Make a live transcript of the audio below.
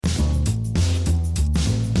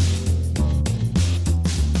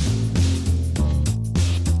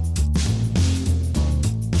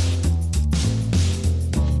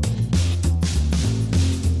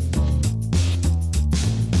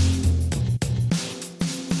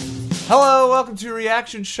Hello, welcome to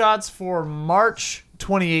Reaction Shots for March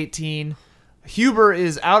 2018. Huber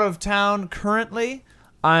is out of town currently.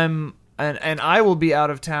 And I will be out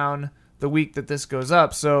of town the week that this goes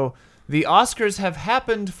up. So the Oscars have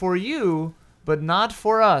happened for you, but not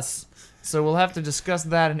for us. So we'll have to discuss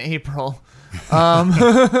that in April.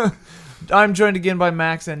 I'm joined again by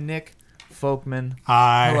Max and Nick Folkman.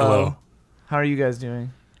 Hi. Hello. How are you guys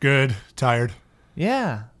doing? Good. Tired.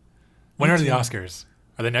 Yeah. When are the Oscars?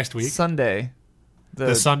 Are they next week? Sunday.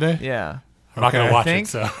 This Sunday? Yeah. I'm not going Okay. to watch think?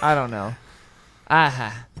 it, so. I don't know.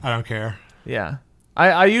 Aha. I don't care. Yeah.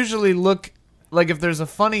 I usually look, like, if there's a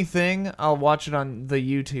funny thing, I'll watch it on the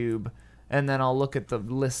YouTube, and then I'll look at the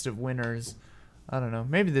list of winners. I don't know.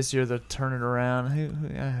 Maybe this year they'll turn it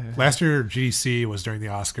around. Last year, GDC was during the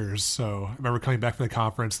Oscars, so I remember coming back from the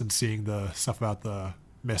conference and seeing the stuff about the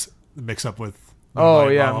mix-up with Oh,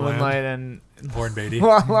 Moonlight, yeah, La La Land. Moonlight and Born Beatty.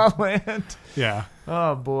 La La Land. Yeah.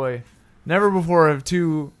 Oh, boy. Never before have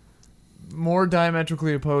two more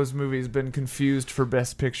diametrically opposed movies been confused for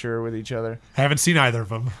Best Picture with each other. I haven't seen either of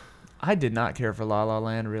them. I did not care for La La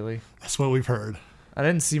Land, really. That's what we've heard. I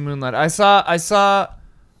didn't see Moonlight. I saw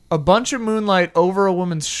a bunch of Moonlight over a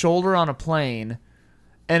woman's shoulder on a plane,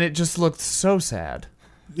 and it just looked so sad.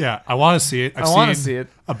 Yeah, I want to see it. I want to see it.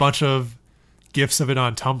 A bunch of GIFs of it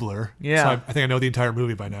on Tumblr. Yeah. So I think I know the entire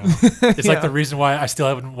movie by now. It's Yeah. like the reason why I still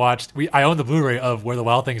haven't watched. I own the Blu-ray of Where the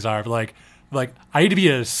Wild Things Are. But like I need to be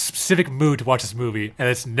in a specific mood to watch this movie, and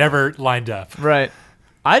it's never lined up. Right.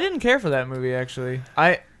 I didn't care for that movie, actually.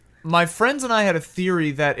 My friends and I had a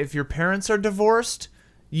theory that if your parents are divorced,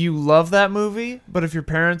 you love that movie, but if your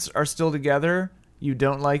parents are still together, you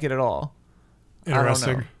don't like it at all. I don't know.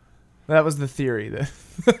 Interesting. That was the theory.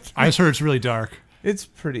 That I just heard it's really dark. it's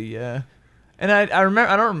pretty, yeah. And I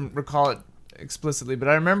remember, I don't recall it explicitly, but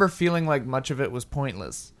I remember feeling like much of it was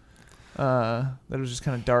pointless. That it was just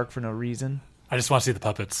kind of dark for no reason. I just want to see the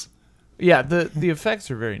puppets. Yeah, the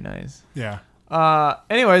effects are very nice. Yeah.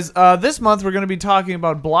 Anyways, this month we're going to be talking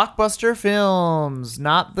about blockbuster films,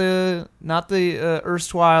 not the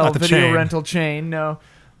erstwhile Not the video chain. rental chain, no,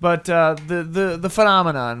 but the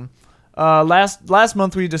phenomenon. Last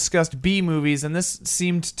month we discussed B movies, and this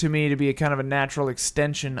seemed to me to be a kind of a natural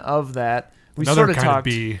extension of that. We Another sort of kind talked, of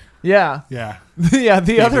B. yeah, Yeah. yeah,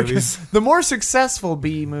 the other, movies. the more successful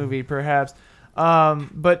B movie, perhaps.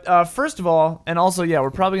 But first of all, and also, yeah,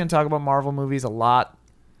 we're probably going to talk about Marvel movies a lot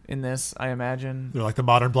in this, I imagine. They're like the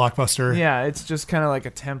modern blockbuster. Yeah, it's just kind of like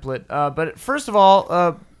a template. But first of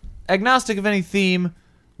all, agnostic of any theme,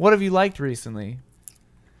 what have you liked recently?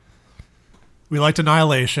 We liked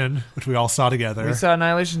Annihilation, which we all saw together. We saw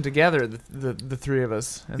Annihilation together, the three of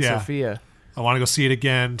us, and Yeah. Sophia. I want to go see it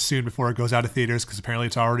again soon before it goes out of theaters because apparently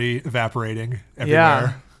it's already evaporating everywhere.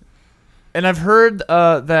 Yeah. And I've heard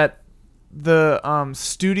that the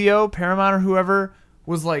studio, Paramount or whoever,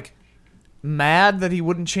 was like mad that he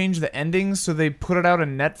wouldn't change the ending, so they put it out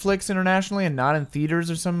on Netflix internationally and not in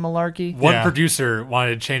theaters or some malarkey. One Yeah. producer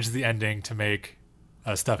wanted to change the ending to make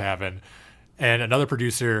stuff happen, and another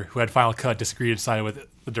producer who had Final Cut disagreed and sided with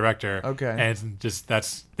the director. Okay. And just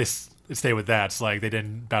stay with that. It's like they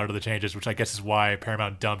didn't bow to the changes, which I guess is why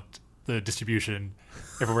Paramount dumped the distribution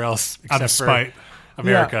everywhere else Out except of for spite.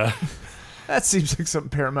 America. That seems like something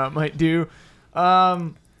Paramount might do.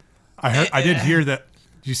 I did hear that.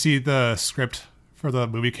 Did you see the script for the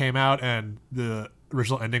movie came out and the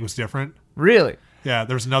original ending was different? Really? Yeah,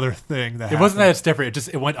 there was another thing that It wasn't that happened. it's different.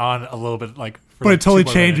 It went on a little bit like. For But like it totally 2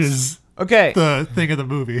 more minutes. changes Okay. the thing of the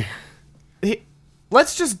movie.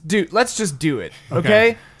 Let's just do it. Okay?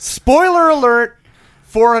 Okay. Spoiler alert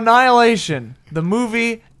for Annihilation, the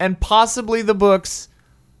movie and possibly the books.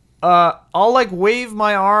 I'll like wave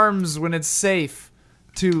my arms when it's safe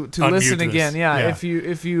to Unmute listen this. again. Yeah, Yeah.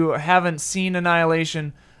 if you haven't seen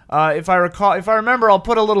Annihilation, if I remember, I'll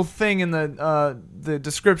put a little thing in the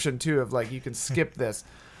description too of like you can skip this. This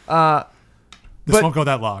But- won't go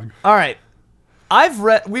that long. All right.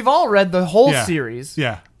 We've all read the whole Yeah. series.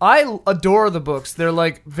 Yeah. I adore the books. They're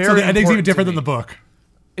like very So the ending's even important to different than me. the book.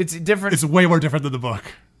 It's different. It's way more different than the book.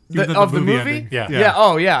 Even than of the movie? ending. Yeah. Yeah.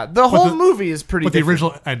 Oh, yeah. The whole the- movie is pretty But the different.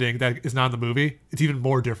 original ending that is not in the movie, it's even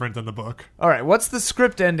more different than the book. All right. What's the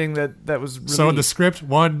script ending that was released? So in the script,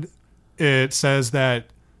 it says that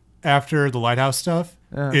after the lighthouse stuff,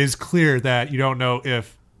 it is clear that you don't know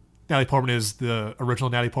if Natalie Portman is the original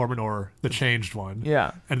Natalie Portman or the changed one.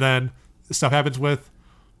 Yeah. And then stuff happens with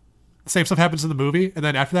the same stuff happens in the movie, and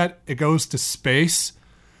then after that, it goes to space,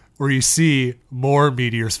 where you see more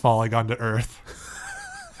meteors falling onto Earth.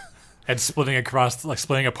 And splitting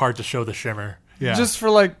apart to show the shimmer. Yeah, Just for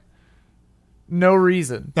like no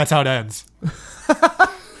reason. that's how it ends.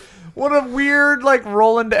 What what a weird like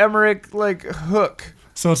Roland Emmerich like hook.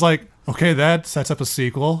 So it's like, okay, that sets up a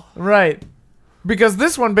sequel. Right. Because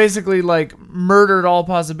this one basically like murdered all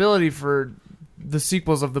possibility for the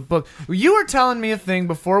sequels of the book. You were telling me a thing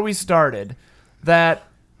before we started that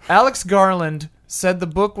Alex Garland said the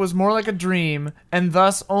book was more like a dream and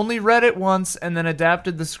thus only read it once and then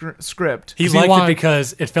adapted the script. He 'Cause he liked wanted- it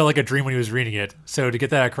because it felt like a dream when he was reading it. So to get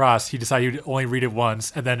that across, he decided he'd only read it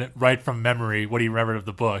once and then write from memory what he remembered of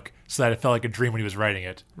the book so that it felt like a dream when he was writing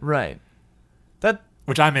it, Right. That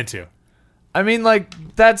which I'm into. I mean, like,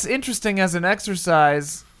 that's interesting as an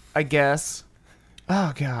exercise, I guess.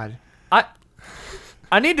 Oh God,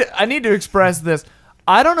 I need to express this.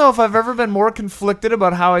 I don't know if I've ever been more conflicted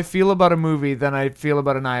about how I feel about a movie than I feel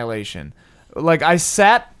about Annihilation. Like, I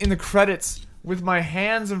sat in the credits with my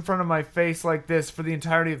hands in front of my face like this for the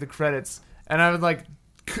entirety of the credits, and I was like,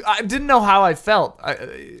 I didn't know how I felt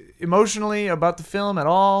emotionally about the film at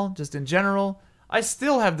all, just in general. I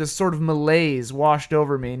still have this sort of malaise washed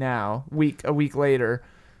over me now, a week later.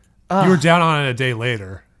 You were down on it a day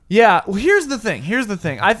later. Yeah, well, here's the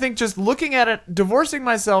thing. I think just looking at it, divorcing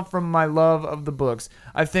myself from my love of the books,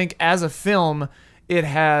 I think as a film, it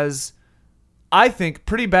has, I think,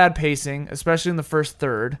 pretty bad pacing, especially in the first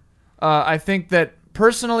third. I think that,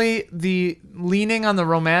 personally, the leaning on the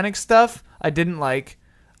romantic stuff, I didn't like,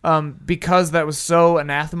 because that was so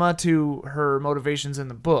anathema to her motivations in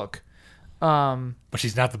the book. But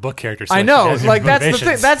she's not the book character. So I she know, has like that's the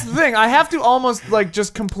motivations. thing. That's the thing. I have to almost like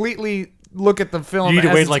just completely look at the film. You need to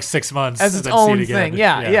as wait its- like 6 months as and its then see own it again. thing.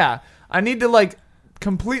 Yeah. I need to like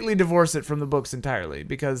completely divorce it from the books entirely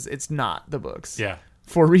because it's not the books. Yeah.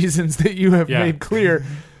 For reasons that you have Yeah. made clear.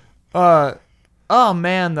 Oh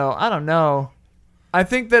man, though, I don't know. I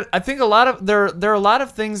think a lot of there are a lot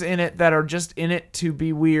of things in it that are just in it to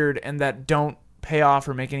be weird and that don't pay off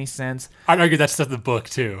or make any sense. I'd argue that's stuff in the book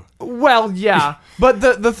too. Well, yeah, but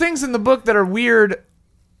the things in the book that are weird,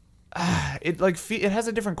 it has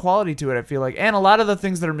a different quality to it. I feel like, and a lot of the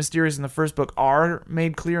things that are mysterious in the first book are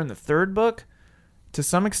made clear in the third book, to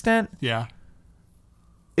some extent. Yeah.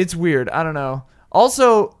 It's weird. I don't know.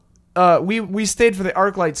 Also, we stayed for the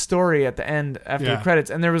ArcLight story at the end after the credits,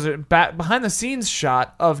 and there was a behind the scenes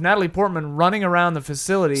shot of Natalie Portman running around the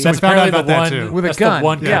facility. So That's found out apparently about the that, one too. With a that's gun. the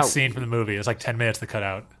one Yeah. cut scene from the movie. It's like 10 minutes to cut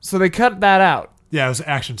out. So they cut that out. Yeah, it was an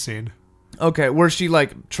action scene. Okay, where she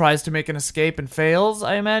like tries to make an escape and fails,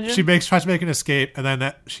 I imagine. She tries to make an escape, and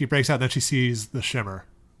then she breaks out, and then she sees the shimmer.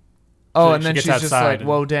 oh, she and then gets she's just outside like, and-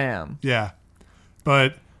 "Whoa, damn!" Yeah.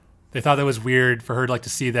 But They thought that was weird for her to like to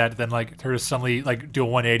see that, then like her to suddenly like do a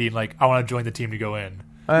 180 and like I want to join the team to go in.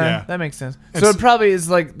 Yeah. That makes sense. So It's- it probably is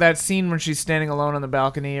like that scene when she's standing alone on the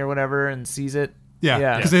balcony or whatever and sees it. yeah,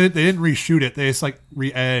 Yeah. because they didn't reshoot it. They just like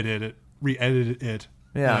re-edited it.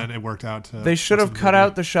 Yeah. And it worked out. They should have cut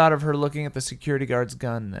out the shot of her looking at the security guard's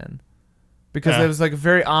gun then. Because Yeah. it was like a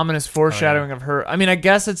very ominous foreshadowing of her. I mean, I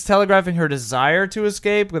guess it's telegraphing her desire to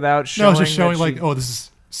escape without No, showing. it's just showing that she- like, oh, this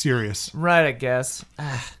is serious. Right, I guess.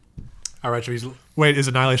 All right, should we Wait, is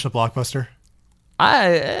Annihilation a blockbuster?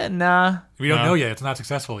 Nah. we don't No. know yet. It's not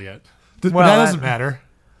successful yet. Well, that doesn't matter.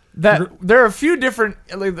 There are a few different.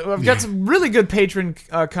 Like, I've got some really good patron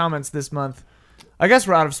comments this month. I guess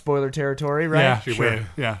we're out of spoiler territory, right? Yeah, Should sure. wait.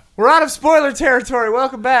 Yeah. We're out of spoiler territory.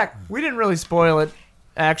 Welcome back. We didn't really spoil it,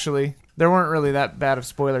 actually. There weren't really that bad of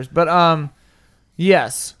spoilers, but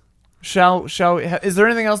yes. Shall we? Is there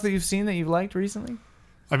anything else that you've seen that you've liked recently?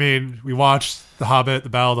 I mean, we watched The Hobbit, The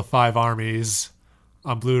Battle of the Five Armies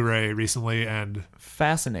on Blu-ray recently, and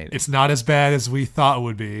Fascinating. it's not as bad as we thought it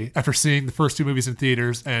would be after seeing the first two movies in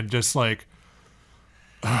theaters and just like,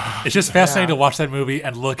 It's just fascinating to watch that movie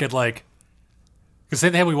and look at like, because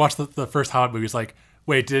same thing when we watched the first Hobbit movie. It's like,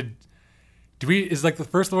 wait, did we? Is like the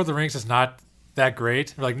first Lord of the Rings is not that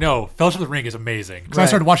great? We're like, no, Fellowship of the Ring is amazing. because I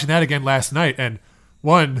started watching that again last night, and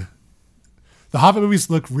the Hobbit movies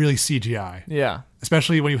look really CGI, Yeah.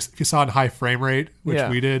 especially when if you saw it in high frame rate, which Yeah.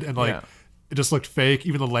 we did, and like Yeah. it just looked fake.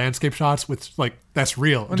 Even the landscape shots, with like that's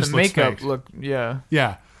real. It And just the looks makeup fake. looked, yeah.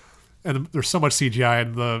 Yeah, and there's so much CGI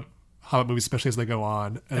in the Hobbit movies, especially as they go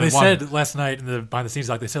on. And they then one- said last night in the behind the scenes,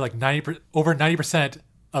 like they said, like over 90%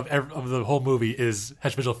 of the whole movie has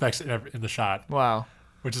visual effects in the shot, Wow.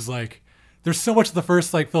 which is like there's so much of the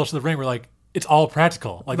first like Fellowship of the Ring where like it's all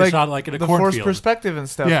practical, like they shot like in a the forced cornfield. perspective and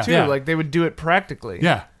stuff Yeah. too. Yeah. Like they would do it practically.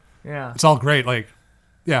 yeah, Yeah. it's all great. Like,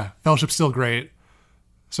 yeah, Fellowship's still great.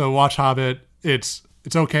 So watch Hobbit. It's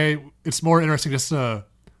okay. It's more interesting just to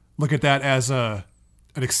look at that as an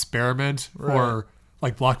experiment for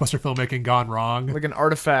like blockbuster filmmaking gone wrong. Like an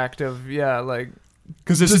artifact of like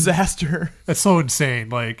because this is disaster. that's so insane.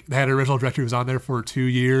 Like they had an original director who was on there for 2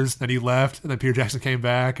 years, then he left, and then Peter Jackson came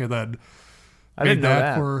back, and then I didn't know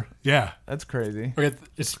that. Yeah, That's crazy. Okay,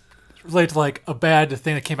 it's related to like a bad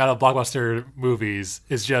thing that came out of blockbuster movies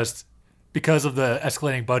is just because of the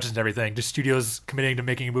escalating budgets and everything, just studios committing to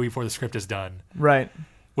making a movie before the script is done. Right.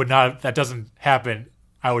 That doesn't happen,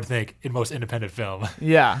 I would think, in most independent film.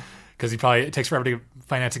 Yeah. Because it takes forever to get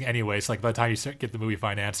financing anyway. So like by the time you get the movie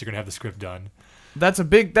financed, you're gonna have the script done. That's a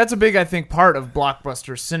big I think part of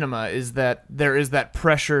blockbuster cinema is that there is that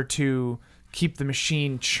pressure to keep the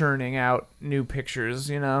machine churning out new pictures,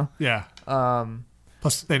 you know? yeah.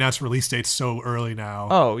 Plus, they announced release dates so early now.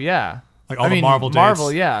 Oh yeah. Like all the Marvel dates,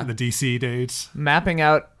 Marvel, yeah. and the DC dates. Mapping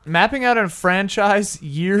out a franchise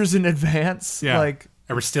years in advance. Yeah. Like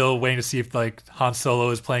And we're still waiting to see if like Han Solo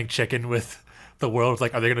is playing chicken with the world.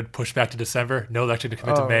 Like, are they gonna push back to December? No, they're actually gonna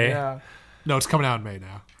commit to May. Yeah. No, it's coming out in May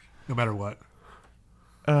now, no matter what.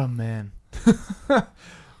 Oh man.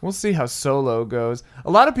 We'll see how Solo goes. A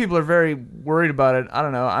lot of people are very worried about it. I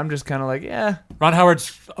don't know. I'm just kind of like, yeah. Ron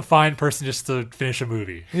Howard's a fine person just to finish a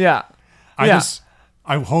movie. Yeah.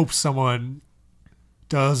 I hope someone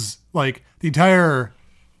does, like, the entire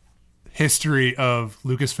history of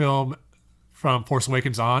Lucasfilm from Force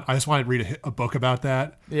Awakens on. I just want to read a book about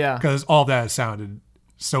that. Yeah. Because all of that sounded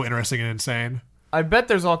so interesting and insane. I bet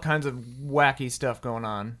there's all kinds of wacky stuff going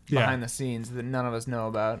on Yeah. behind the scenes that none of us know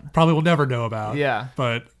about. Probably we'll never know about. Yeah.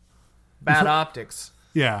 But, Bad optics.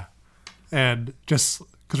 yeah. And just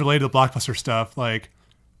because related to the blockbuster stuff, like,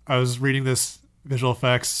 I was reading this visual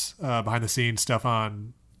effects behind the scenes stuff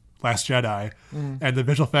on Last Jedi, and the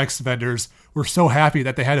visual effects vendors were so happy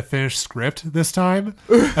that they had a finished script this time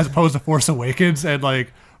as opposed to Force Awakens and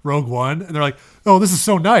like Rogue One, and they're like, oh, this is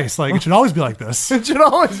so nice, like it should always be like this. It should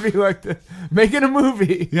always be like this. Making a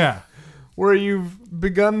movie Yeah, where you've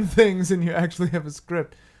begun things and you actually have a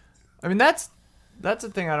script. I mean, that's a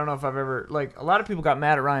thing I don't know if I've ever, like, a lot of people got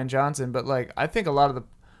mad at Rian Johnson, but like I think a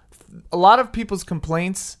lot of people's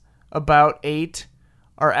complaints about 8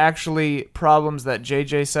 are actually problems that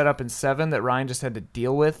JJ set up in 7 that Ryan just had to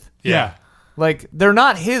deal with. yeah. Like, they're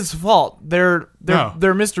not his fault. They're No.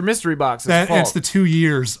 Mr. Mystery Box's That fault. it's the 2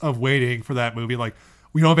 years of waiting for that movie. Like,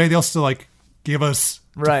 we don't have anything else to like give us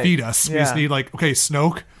Right. to feed us. We just Yeah. need like, okay,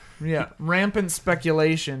 Snoke. Yeah, rampant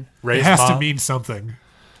speculation. Rey's It has to mom. mean something.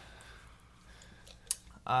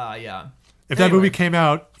 Yeah. If that Anyway. movie came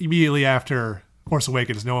out immediately after Force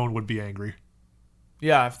Awakens, no one would be angry.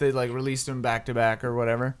 Yeah, if they like released them back to back or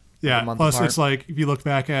whatever. a Yeah. month Plus, apart. it's like if you look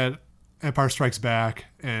back at Empire Strikes Back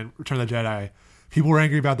and Return of the Jedi, people were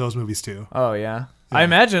angry about those movies too. Oh yeah. I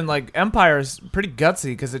imagine like Empire's pretty gutsy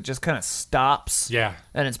because it just kind of stops. Yeah.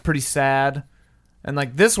 And it's pretty sad. And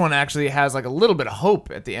like this one actually has like a little bit of hope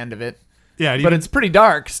at the end of it, Yeah, but it's pretty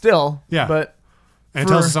dark still. Yeah. But and it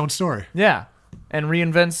for- tells its own story. yeah, and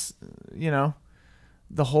reinvents,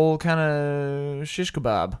 the whole kind of shish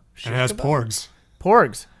kebab. And it has porgs.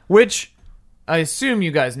 Porgs, which I assume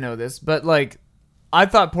you guys know this, but like I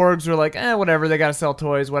thought porgs were like, whatever, they got to sell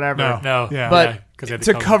toys, whatever. No. Yeah. But 'cause they had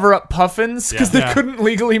to cover up puffins, because Yeah. they couldn't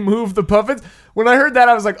legally move the puffins. When I heard that,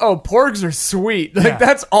 I was like, oh, porgs are sweet. Like, Yeah.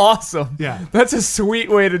 that's awesome. Yeah. That's a sweet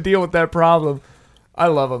way to deal with that problem. I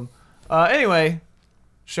love them. Anyway,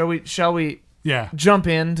 shall we Yeah. jump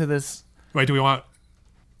into this? Wait, do we want?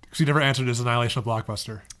 Because you never answered, is Annihilation a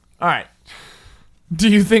blockbuster? All right. Do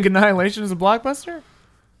you think Annihilation is a blockbuster?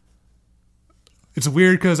 It's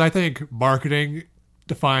weird because I think marketing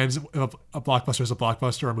defines if a blockbuster is a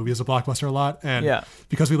blockbuster or a movie is a blockbuster a lot. And Yeah.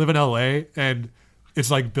 because we live in LA and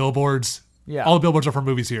it's like billboards. Yeah. All the billboards are for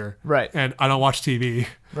movies here. Right. And I don't watch TV.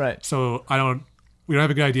 Right. So we don't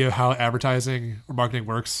have a good idea of how advertising or marketing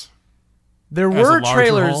works. There As a were larger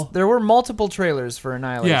trailers. whole? There were multiple trailers for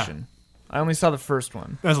Annihilation. I only saw the first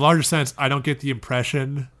one. As a larger sense, I don't get the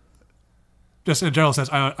impression, just in a general sense,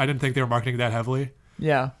 I didn't think they were marketing that heavily.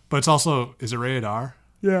 Yeah. But it's also, is it rated R?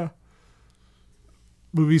 Yeah.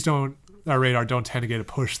 Movies that are rated R don't tend to get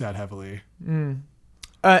pushed that heavily.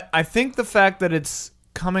 I think the fact that it's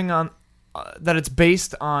coming on, that it's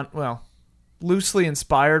based on, well, loosely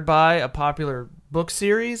inspired by a popular book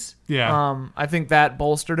series. Yeah. I think that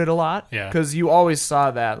bolstered it a lot. Yeah. Because you always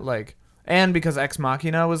saw that, like, and because Ex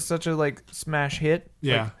Machina was such a like smash hit.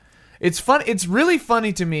 Yeah. Like, it's fun. It's really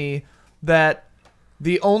funny to me that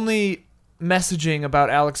the only messaging about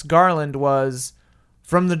Alex Garland was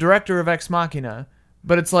from the director of Ex Machina,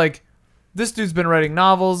 but it's like this dude's been writing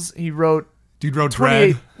novels. He wrote Dude wrote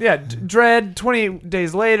 28. Dread. Yeah, Dread. 28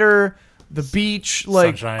 Days Later, The Beach.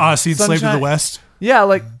 Like, Sunshine. Odyssey, Slave to the Sunshine. West. yeah,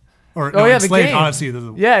 like Or Oh, yeah, the Enslaved game. Odyssey.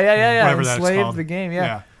 yeah. Whatever that's Enslaved, called. the game. Yeah.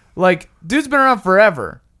 Yeah. Like, dude's been around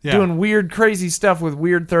forever. Yeah. doing weird, crazy stuff with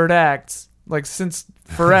weird third acts, like, since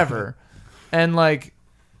forever. And, like,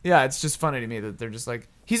 yeah, it's just funny to me that they're just like,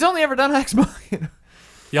 he's only ever done Ex Machina.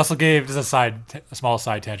 He also gave, just a small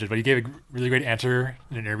side tangent, but he gave a really great answer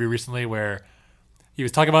in an interview recently where he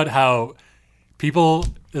was talking about how people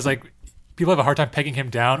have a hard time pegging him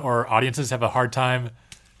down, or audiences have a hard time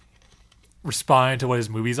responding to what his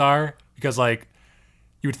movies are, because, like,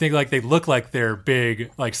 you would think, like, they look like they're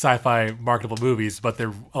big, like, sci-fi marketable movies, but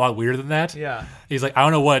they're a lot weirder than that. Yeah. He's like, I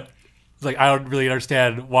don't really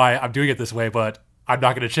understand why I'm doing it this way, but I'm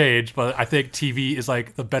not going to change. But I think TV is,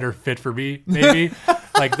 like, the better fit for me, maybe.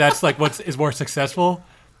 Like, that's, like, what is more successful,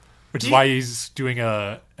 which is why he's doing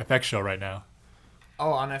a FX show right now.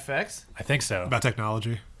 Oh, on FX? I think so. About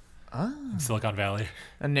technology. In Silicon Valley.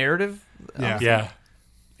 A narrative? Yeah. Yeah.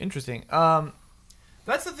 Interesting.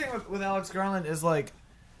 That's the thing with Alex Garland is, like,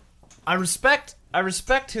 I respect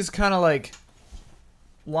his kind of, like,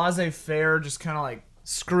 laissez-faire, just kind of, like,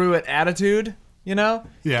 screw it attitude, you know?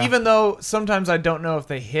 Yeah. Even though sometimes I don't know if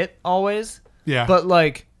they hit always. Yeah. But,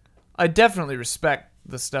 like, I definitely respect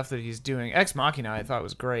the stuff that he's doing. Ex Machina I thought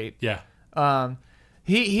was great. Yeah.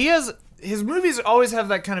 He has, his movies always have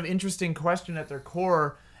that kind of interesting question at their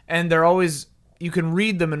core, and they're always, you can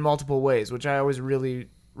read them in multiple ways, which I always really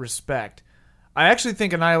respect. I actually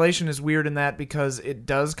think Annihilation is weird in that because it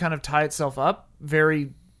does kind of tie itself up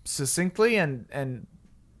very succinctly, and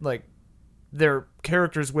like, their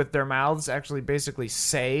characters with their mouths actually basically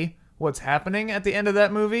say what's happening at the end of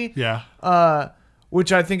that movie. Yeah.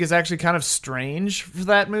 Which I think is actually kind of strange for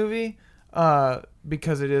that movie,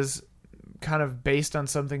 because it is kind of based on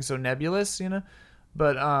something so nebulous, you know?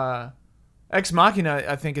 But Ex Machina,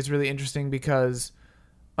 I think, is really interesting because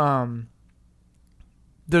there's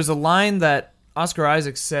a line that Oscar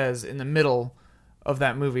Isaac says in the middle of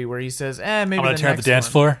that movie where he says, maybe I'm going the to tear up the next dance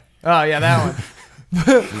one. floor. Oh, yeah, that one.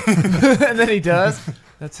 And then he does.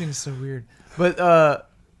 That scene is so weird. But, oh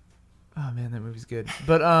man, that movie's good.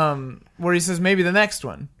 But, where he says maybe the next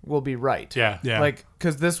one will be right. Yeah. Yeah. Like,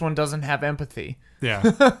 because this one doesn't have empathy.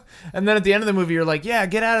 Yeah. And then at the end of the movie, you're like, yeah,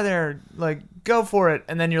 get out of there. Like, go for it.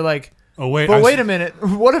 And then you're like, Oh, wait. but wait a minute.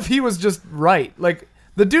 What if he was just right? Like,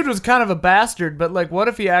 the dude was kind of a bastard, but, like, what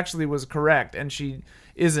if he actually was correct and she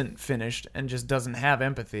isn't finished and just doesn't have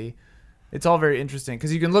empathy? It's all very interesting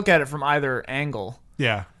because you can look at it from either angle,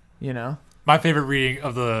 Yeah. you know? My favorite reading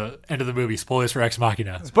of the end of the movie, spoilers for Ex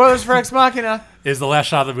Machina, Spoilers for Ex Machina. is the last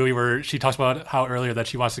shot of the movie where she talks about how earlier that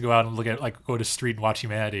she wants to go out and look at, like, go to the street and watch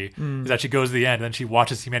humanity. Is that she goes to the end and then she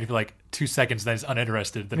watches humanity for like 2 seconds, then is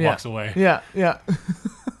uninterested, then walks away. Yeah, yeah.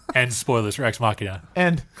 And spoilers for Ex Machina.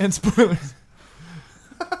 And spoilers.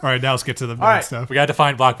 All right, now let's get to the main right. stuff. We got to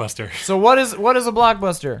define blockbuster. So what is a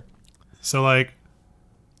blockbuster? So, like,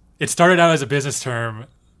 It started out as a business term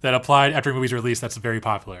that applied after a movie's release that's very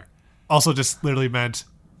popular. also just literally meant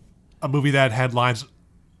a movie that had lines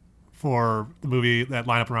for the movie that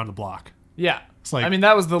line up around the block. Yeah. It's like, I mean,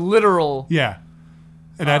 that was the literal. yeah.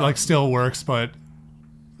 And that, like, still works, but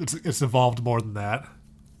it's evolved more than that.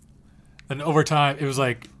 And over time, it was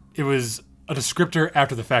a descriptor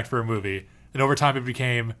after the fact for a movie. And over time, it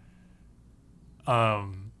became,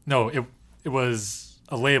 it was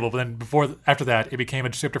a label. But then after that, it became a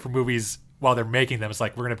descriptor for movies while they're making them. It's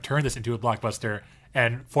like, we're going to turn this into a blockbuster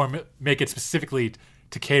and make it specifically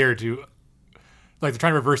to cater to, like, they're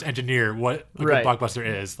trying to reverse engineer what a Right. good blockbuster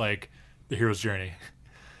is, like the hero's journey.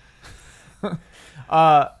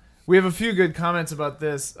 We have a few good comments about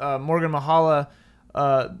this. Morgan Mahala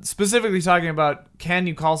specifically talking about, can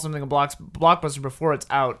you call something a blockbuster before it's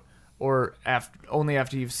out or only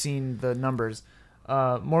after you've seen the numbers?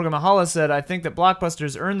 Morgan Mahala said, I think that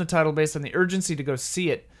blockbusters earn the title based on the urgency to go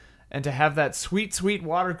see it and to have that sweet, sweet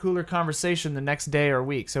water cooler conversation the next day or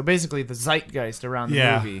week. So basically the zeitgeist around the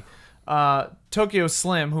Yeah. movie. Tokyo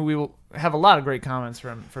Slim, who we will have a lot of great comments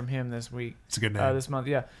from him this week. It's a good name. This month,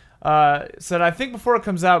 yeah. Said, I think before it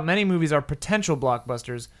comes out, many movies are potential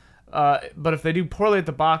blockbusters, but if they do poorly at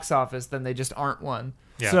the box office, then they just aren't one.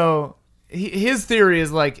 Yeah. So his theory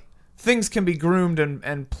is, like, things can be groomed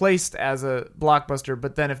and placed as a blockbuster,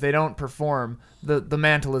 but then if they don't perform, the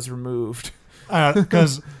mantle is removed.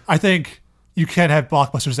 Because I think you can have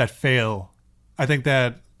blockbusters that fail. I think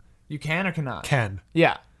that You can or cannot? can.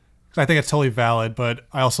 Yeah. I think it's totally valid, but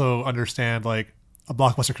I also understand, like, a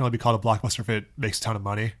blockbuster can only be called a blockbuster if it makes a ton of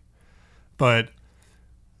money. But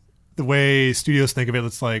the way studios think of it,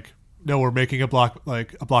 it's like, no, we're making a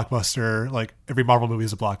blockbuster. Like, every Marvel movie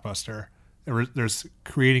is a blockbuster. And there's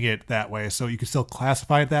creating it that way, so you can still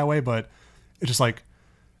classify it that way. But it's just like,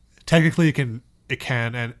 technically, it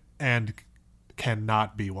can and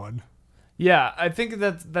cannot be one. Yeah, I think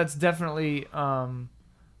that's definitely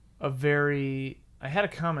I had a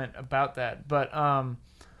comment about that, but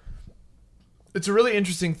it's a really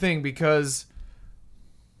interesting thing because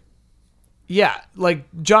like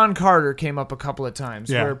John Carter came up a couple of times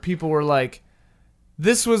where people were like,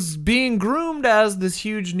 this was being groomed as this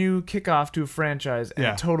huge new kickoff to a franchise, and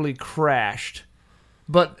it totally crashed.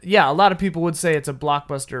 But a lot of people would say it's a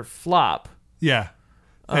blockbuster flop. Yeah.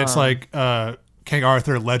 And it's like King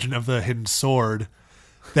Arthur, Legend of the Hidden Sword.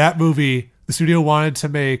 That movie, the studio wanted to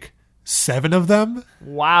make 7 of them.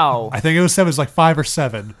 Wow. I think it was 7. It was like 5 or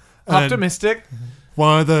 7. Optimistic.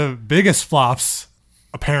 One of the biggest flops,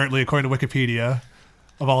 apparently, according to Wikipedia,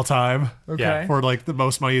 of all time. Okay. Yeah. For like the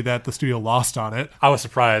most money that the studio lost on it. I was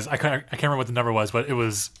surprised. I can't remember what the number was, but it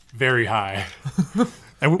was very high.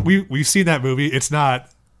 And we've seen that movie. It's not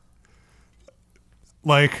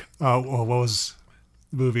like what was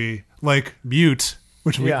the movie? Like Mute,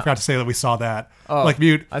 which we forgot to say that we saw that. Oh, like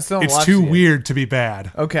Mute, I still haven't it's watched too it yet. weird to be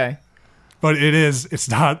bad. Okay. But it's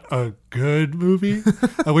not a good movie.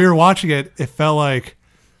 And we were watching it, it felt like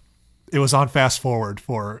it was on fast forward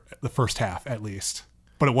for the first half at least.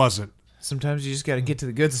 But it wasn't. Sometimes you just got to get to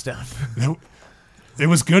the good stuff. It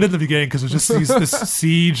was good in the beginning because it was just this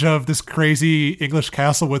siege of this crazy English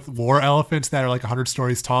castle with war elephants that are like 100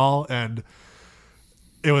 stories tall, and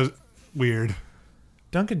it was weird.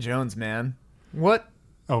 Duncan Jones, man. What's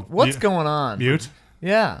Mute? going on? Mute?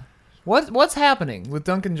 Yeah. What's happening with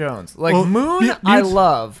Duncan Jones? Like Well, Moon, Mute- I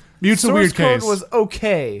love. Mute's a Source weird Code case. was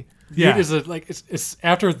okay. Yeah. Mute is it's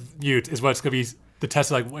after Mute is what's going to be the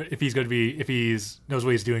test of like if he's knows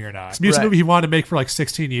what he's doing or not. Mute's a Right. movie he wanted to make for like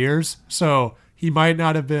 16 years, so he might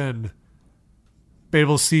not have been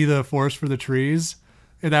able to see the forest for the trees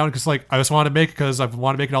in that one because like I just want to make it because I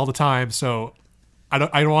want to make it all the time, so I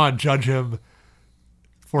don't want to judge him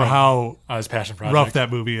for how His passion project. rough that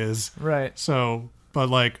movie is. Right. So, but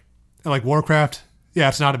like Warcraft,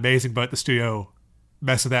 it's not amazing, but the studio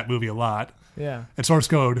messed with that movie a lot. Yeah. And Source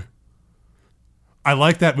Code, I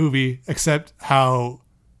like that movie, except how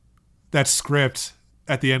that script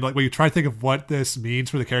at the end, like when you try to think of what this means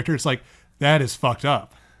for the character, it's like that is fucked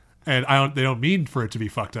up, and they don't mean for it to be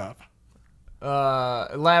fucked up.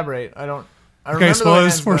 Elaborate. I Okay, remember the way it spoilers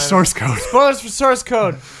ends, for but I don't- Source Code. Spoilers for Source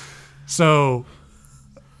Code. So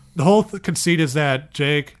the whole conceit is that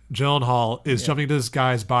Jake Gyllenhaal is jumping into this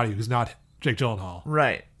guy's body who's not Jake Gyllenhaal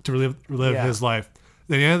Right. to relive Yeah. his life.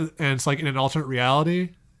 Then and it's like in an alternate reality.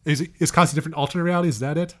 Is constantly different alternate reality? Is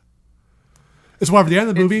that it? It's whatever. At the end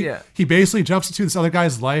of the movie, he basically jumps into this other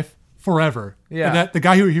guy's life forever. Yeah. And that the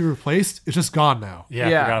guy who he replaced is just gone now. Yeah,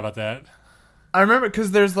 Yeah. I forgot about that. I remember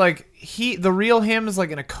because there's like the real him is like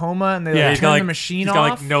in a coma and they like, he's turn got the machine he's off. got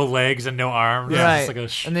like no legs and no arms. Yeah. Right. It's like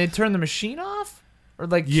a and they turn the machine off or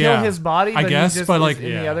like Yeah. kill his body. I but guess, he just but, is like, in the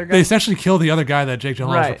yeah. other guy. They essentially kill the other guy that Jake Gyllenhaal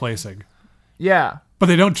is Right. replacing. Yeah. But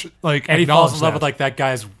they don't like and he falls acknowledge in love that. with like that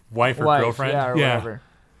guy's wife or Wife, girlfriend. yeah, or Yeah. whatever.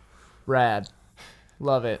 Rad.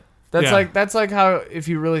 Love it. That's Yeah. that's like how if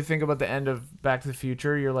you really think about the end of Back to the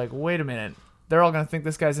Future, you're like, wait a minute. They're all gonna think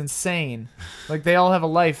this guy's insane. Like they all have a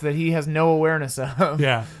life that he has no awareness of.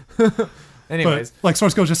 Yeah. Anyways. But like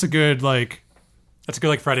Source Code is just a good like That's a good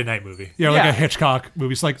like Friday night movie. like Yeah. a Hitchcock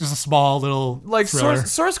movie. It's like just a small little Like thriller.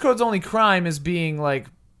 source Code's only crime is being like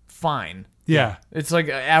fine. Yeah. It's like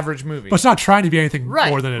an average movie. But it's not trying to be anything right,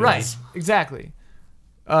 more than it is. right. Exactly.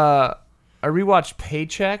 I rewatched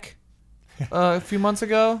Paycheck a few months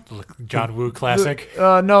ago. John Woo classic.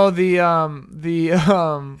 No, Isn't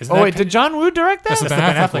oh that wait, did John Woo direct that? That's the Ben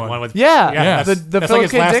Ben Affleck Affleck one. one with Yeah. Yeah. The that's Philip like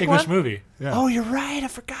his K. last Dick English one? movie. Yeah. Oh, you're right. I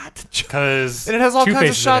forgot. Because And it has all kinds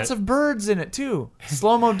of shots of birds in it too.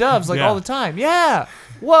 Slow-mo doves like Yeah. all the time. Yeah.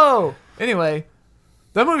 Whoa. Anyway,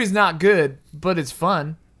 that movie's not good, but it's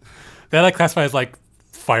fun. that like classified as like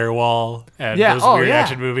Firewall and Yeah, those oh, weird yeah.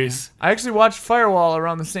 action movies. I actually watched Firewall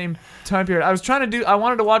around the same time period. I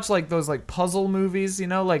wanted to watch like those like puzzle movies, you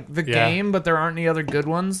know, like The Yeah. Game, but there aren't any other good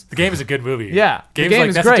ones. The Game is a good movie. Yeah, The Game's Game like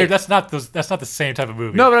is that's great. That's not the same type of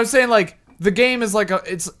movie. No, but I'm saying like The Game is like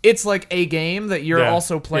it's like a game that you're Yeah.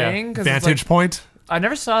 also playing. 'Cause it's Vantage like, Point. I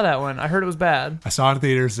never saw that one. I heard it was bad. I saw it in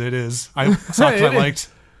theaters. It is. I saw it because I It is. liked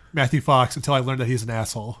Matthew Fox until I learned that he's an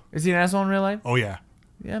asshole. Is he an asshole in real life? Oh yeah.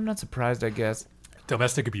 Yeah, I'm not surprised. I guess.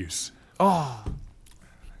 Domestic abuse. Oh.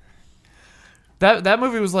 That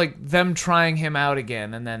movie was like them trying him out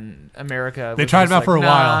again, and then America. They was tried just him out like, for a nah.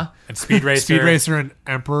 while. And Speed Racer. Speed Racer and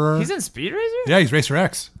Emperor. He's in Speed Racer. Yeah, he's Racer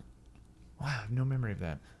X. Wow, I have no memory of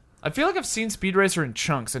that. I feel like I've seen Speed Racer in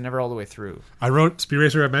chunks and never all the way through. I wrote Speed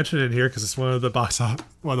Racer. I mentioned it in here because it's one of the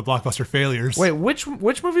blockbuster failures. Wait, which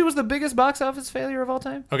movie was the biggest box office failure of all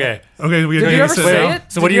time? Okay. Okay, we Did agree you to ever sit say down. it?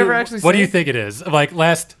 So Did what do you you ever actually what do say you it? think it is? Like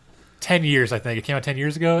last 10 years, I think. It came out 10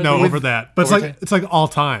 years ago. No, With- over that. But over it's like all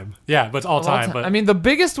time. Yeah, but it's all time. But I mean, the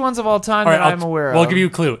biggest ones of all time all right, that I'm aware Well, of. I'll give you a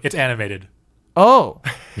clue. It's animated. Oh,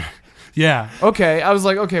 Yeah. okay. I was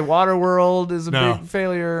like, okay, Waterworld is a No. big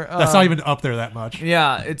failure. That's not even up there that much.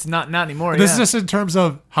 Yeah, it's not anymore. This yeah. is just in terms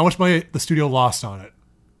of how much money the studio lost on it.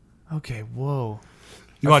 Okay, whoa.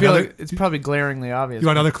 You I want feel another? like it's probably glaringly obvious. You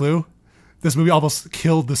want another clue? This movie almost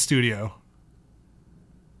killed the studio,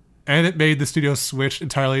 and it made the studio switch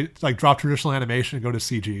entirely, like drop traditional animation and go to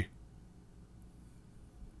CG.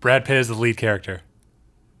 Brad Pitt is the lead character.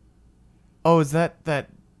 Oh, is that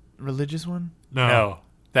religious one? No,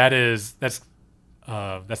 that's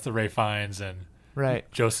the Ray Fiennes and Right.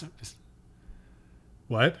 Joseph.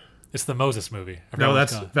 What? It's the Moses movie. I forgot No, what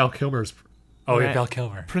it's that's called. Val Kilmer's. Oh, yeah, Right. Val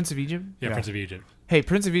Kilmer. Prince of Egypt? Yeah, Yeah. Prince of Egypt. Hey,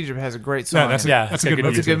 Prince of Egypt has a great song. Yeah, that's in it. that's it's a got good good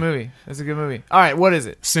movie. That's a good too. movie. That's a good movie. All right, what is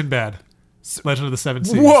it? Sinbad, Legend of the Seven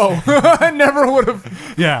Seas. Whoa. I never would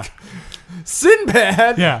have. Yeah,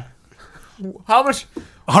 Sinbad? yeah. How much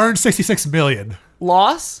 166 million.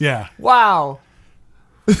 loss? Yeah. Wow.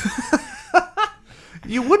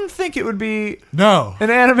 You wouldn't think it would be No, an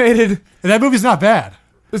animated. and that movie's not bad.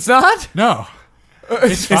 It's not? No,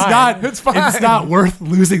 It's it's fine. not. It's fine. It's not worth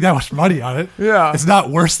losing that much money on it. Yeah. It's not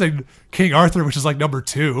worse than King Arthur, which is like number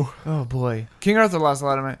 2. Oh, boy. King Arthur lost a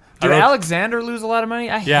lot of money. Did wrote- Alexander lose a lot of money?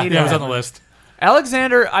 I Yeah, hated it was that on the movie. list.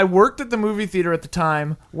 Alexander, I worked at the movie theater at the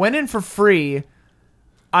time, went in for free.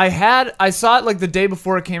 I saw it like the day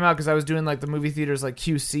before it came out because I was doing like the movie theater's like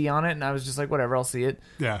QC on it, and I was just like, whatever, I'll see it.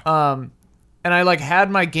 Yeah. And I like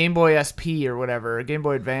had my Game Boy SP or whatever, Game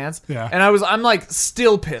Boy Advance. Yeah. And I'm like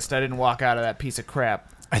still pissed I didn't walk out of that piece of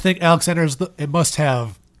crap. I think Alexander's it must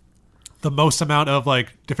have the most amount of like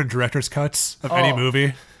different director's cuts of any Oh.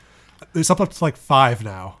 movie. There's up to like 5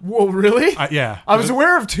 now. Whoa, really? Yeah. I was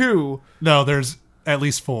aware of 2. No, there's at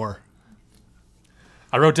least 4.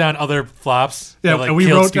 I wrote down other flops. Yeah, that, like, and we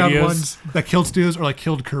killed wrote down studios. ones that killed studios or like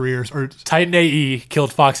killed careers or Titan AE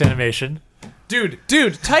killed Fox Animation. Dude,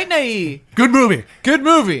 Titan AE. good movie. Good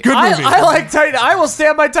movie. Good movie. I like Titan. I will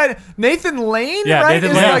stand by Titan. Nathan Lane, Yeah, right?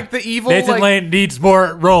 Nathan is Lane. like the evil. Nathan like, Lane needs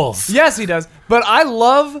more roles. Yes, he does. But I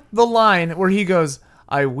love the line where he goes,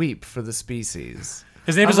 "I weep for the species."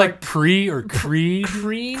 His name I'm is like like- Pre or Creed.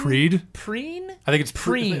 Preen? Creed. Preen? I think it's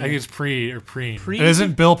Preen. I think it's Pre or Preen. Preen? And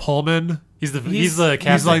isn't Bill Pullman? He's the He's-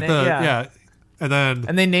 captain. He's like the Yeah. yeah. And then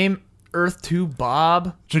And they name Earth 2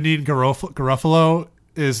 Bob. Janine Garofalo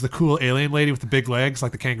is the cool alien lady with the big legs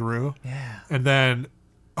like the kangaroo. Yeah. And then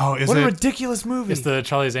is What it a ridiculous movie. it's the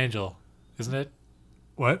Charlie's Angel, isn't it?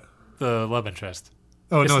 what? The love interest.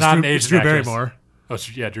 Oh It's no, not an it's Asian Drew actress. Barrymore Oh,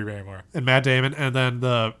 yeah, Drew Barrymore. and Matt Damon, and then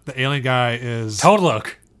the alien guy is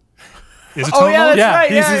Toadlook. is it Oh, Total? yeah, that's Yeah, right.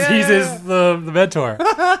 he's Yeah, his, yeah, he's yeah, his the mentor.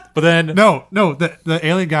 But then No, the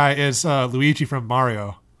alien guy is Luigi from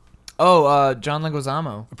Mario. Oh, John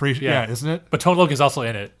Leguizamo. Yeah, isn't it? but Toadlook is also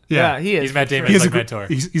in it. Yeah, he is. He's Matt for sure. Damon's He's, like a, mentor.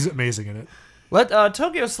 he's amazing in it. Let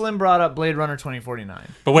Tokyo Slim brought up Blade Runner 2049.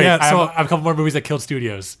 But wait, Yeah, I, so- have, I have a couple more movies that killed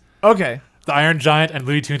studios. Okay. The Iron Giant and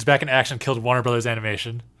Looney Tunes Back in Action killed Warner Brothers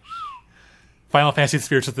Animation. Final Fantasy: The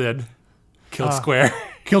Spirits Within killed Square.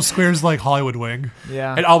 Killed Square's like Hollywood wing.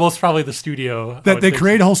 Yeah. And almost probably the studio. I That would they think.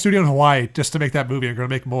 created a whole studio in Hawaii just to make that movie and going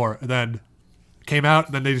to make more, and then came out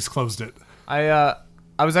and then they just closed it. I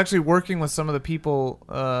was actually working with some of the people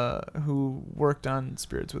who worked on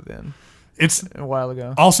Spirits Within It's a while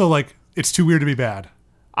ago. also like it's too weird to be bad.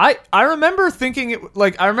 I remember thinking it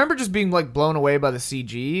like I remember just being like blown away by the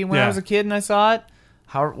CG when I Yeah. was a kid and I saw it.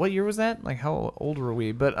 What year was that? Like how old were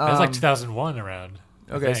we? But It was like 2001 around.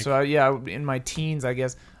 I okay, think. so in my teens, I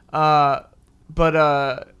guess. Yeah,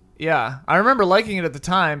 I remember liking it at the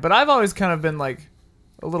time, but I've always kind of been like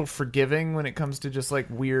a little forgiving when it comes to just like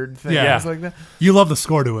weird things Yeah. like that. You love the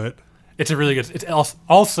score to it It's a really good. It's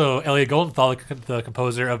also Elliot Goldenthal, the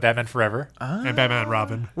composer of Batman Forever, and Batman and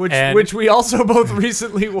Robin. And- Which we also both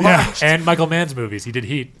recently watched. and Michael Mann's movies. He did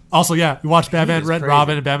Heat. Also, yeah, we watched Batman is Red crazy.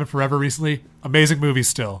 Robin and Batman Forever recently. Amazing movies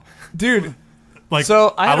still. Dude, Like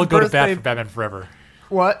so I I had would a go to birthday. bat for Batman Forever.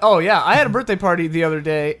 What? Oh yeah, I had a birthday party the other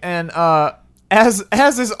day, and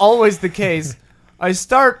as is always the case, I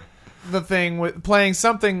start the thing with playing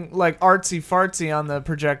something like artsy fartsy on the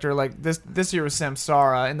projector. Like this year was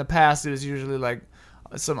Samsara. In the past, it was usually like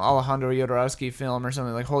some Alejandro Jodorowsky film or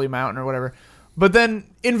something like Holy Mountain or whatever. But then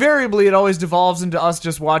invariably, it always devolves into us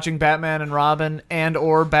just watching Batman and Robin and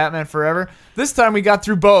or Batman Forever. This time we got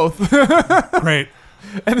through both. great.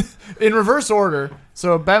 And in reverse order.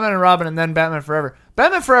 So Batman and Robin and then Batman Forever.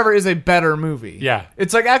 Batman Forever is a better movie. Yeah.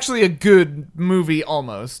 It's like actually a good movie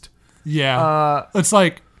almost. Yeah, it's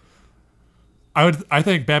like I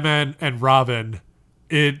think Batman and Robin.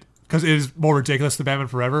 It because it is more ridiculous than Batman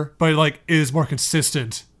Forever, but like it is more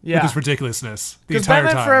consistent Yeah. with its ridiculousness the Because entire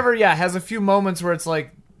Batman time. Forever, has a few moments where it's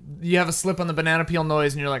like you have a slip on the banana peel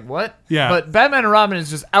noise, and you're like, "What?" Yeah. But Batman and Robin is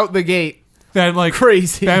just out the gate. Then like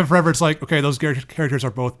Crazy. Batman Forever, it's like okay, those characters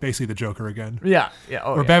are both basically the Joker again. Yeah.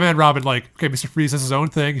 Oh, Or yeah. Batman and Robin, like okay, Mr. Freeze does his own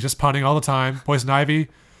thing. He's just punning all the time. Poison Ivy,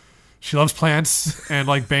 she loves plants, and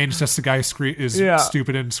like Bane's just the guy who is Yeah.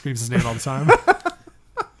 stupid and screams his name all the time.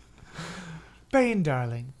 Bane,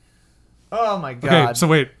 darling. Oh my God. Okay, so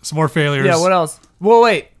wait, some more failures. Yeah, what else? Well,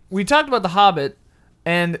 wait. We talked about The Hobbit,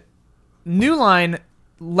 and New Line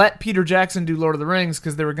let Peter Jackson do Lord of the Rings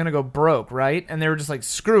because they were going to go broke, right? And they were just like,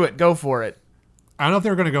 screw it, go for it. I don't know if they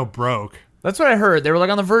were gonna go broke. That's what I heard. They were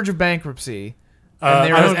like on the verge of bankruptcy. And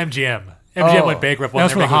they That were, was MGM. MGM Oh. went bankrupt That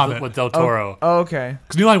was when they for were The making with Hobbit. Del Toro. Oh, okay.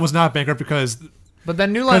 Because New Line was not bankrupt because But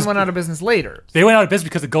then New Line 'Cause- went out of business later. They went out of business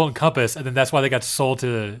because of Golden Compass, and then that's why they got sold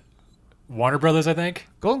to Warner Brothers, I think.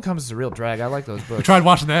 Golden Compass is a real drag. I like those we books. tried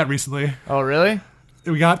watching that recently. Oh, really?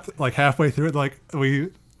 We got like halfway through it, like we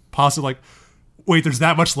paused it, like, wait, there's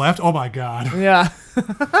that much left? Oh my god! Yeah.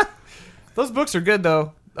 Those books are good,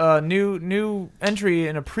 though. New entry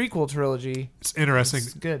in a prequel trilogy. It's interesting.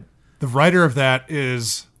 It's good. The writer of that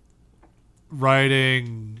is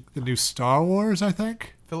writing the new Star Wars, I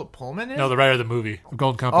think. Philip Pullman is? No, the writer of the movie. Of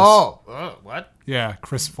Golden Compass. What? Yeah,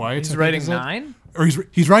 Chris White. I He's think writing is it? 9? Or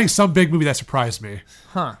he's writing some big movie that surprised me.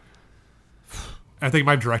 Huh. I think he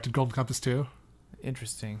might have directed Golden Compass too.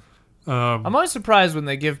 Interesting. Um, I'm always surprised when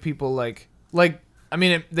they give people like I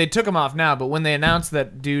mean they took him off now, but when they announced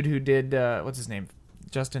that dude who did what's his name,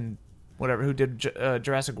 Justin, whatever, who did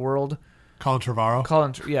Jurassic World, Colin Trevorrow.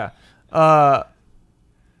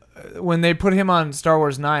 when they put him on Star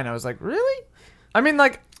Wars 9, I was like, really? I mean,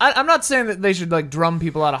 like I'm not saying that they should like drum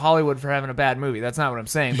people out of Hollywood for having a bad movie. That's not what I'm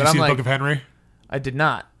saying. Did But you I'm see the like, Book of Henry? I did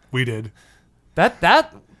not. We did.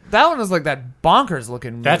 That one is like that bonkers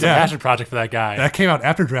looking. That's Yeah. a passion project for that guy. That came out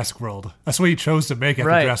after Jurassic World. That's what he chose to make after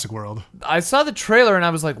Right. Jurassic World. I saw the trailer and I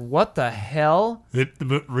was like, what the hell?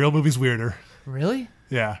 Real movie's weirder. Really?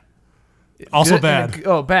 Yeah. Also Good- bad.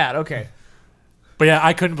 Oh, bad. Okay. But yeah,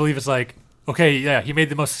 I couldn't believe it's like, okay, yeah, he made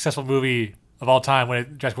the most successful movie of all time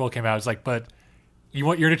when Jurassic World came out. It's like, but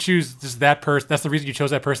you're to choose just that person. That's the reason you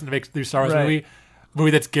chose that person to make the Star Wars Right.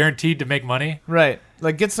 movie that's guaranteed to make money. Right.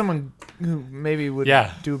 Like, get someone who maybe would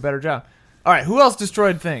Yeah. do a better job. All right. Who else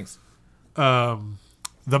destroyed things? The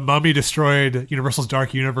Mummy destroyed Universal's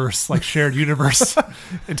Dark Universe, like shared universe,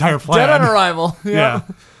 entire plan. Dead on arrival. Yeah.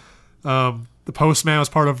 The Postman was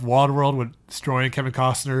part of Waterworld with destroying Kevin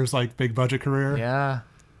Costner's like big budget career. Yeah.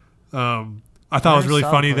 I thought it was Never really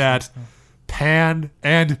saw funny Postman that stuff. Pan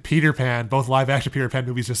and Peter Pan, both live action Peter Pan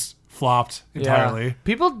movies, just flopped entirely.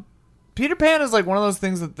 Yeah. Peter Pan is like one of those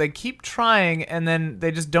things that they keep trying and then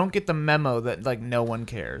they just don't get the memo that like no one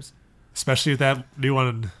cares. Especially with that new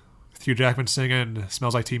one with Hugh Jackman singing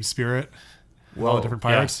 "Smells Like Teen Spirit." With all the different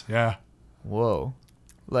pirates. Yeah. Whoa.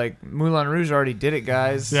 Like Moulin Rouge already did it,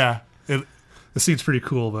 guys. Yeah. The scene's pretty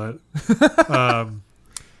cool, but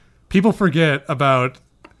people forget about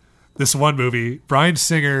this one movie, Bryan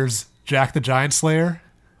Singer's Jack the Giant Slayer.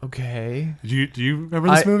 Okay. Do you remember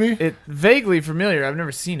this movie? It vaguely familiar. I've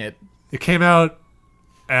never seen it. It came out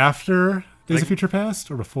after Days Like- of Future Past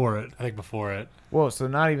or before it? I think before it. Whoa, so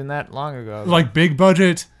not even that long ago. Like big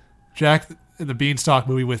budget Jack and the Beanstalk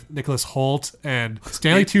movie with Nicholas Hoult and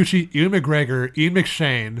Stanley Tucci, Ewan McGregor, Ian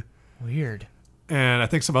McShane, Weird. and I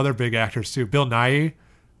think some other big actors too. Bill Nighy.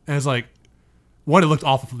 And it's like, one, it looked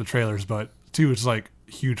awful from the trailers, but two, it's like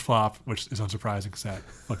huge flop, which is unsurprising because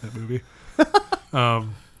fuck that movie.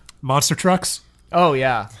 Monster Trucks. Oh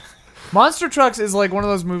yeah. Monster Trucks is like one of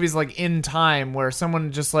those movies like In Time where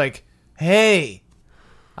someone just like, hey,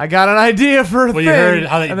 I got an idea for a Well, thing. you heard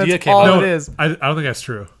how the and idea that's came all up. it is. I don't think that's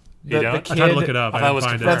true. You The don't? I tried to kid- look it up. I I thought it didn't was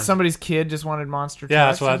find confirmed. That somebody's kid just wanted Monster Trucks. Yeah,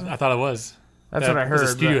 that's or what something? I thought it was. That's That what I was heard.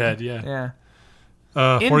 a studio but- head, yeah.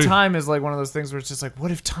 Yeah. In 40 Time is like one of those things where it's just like,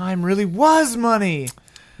 what if time really was money?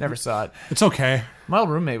 Never saw it. It's okay. My old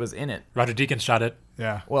roommate was in it. Roger Deakins shot it.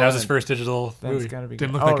 Yeah. Well, that was his then first digital That's movie. gotta be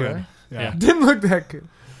Didn't good. look that Oh, good. really? Yeah. Didn't look that good.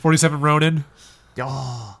 47 Ronin.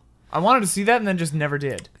 Oh, I wanted to see that and then just never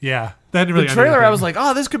did. Yeah. That didn't really The end trailer, I anything. was like,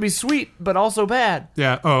 oh, this could be sweet, but also bad.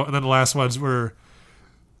 Yeah. Oh, and then the last ones were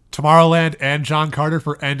Tomorrowland and John Carter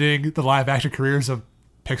for ending the live action careers of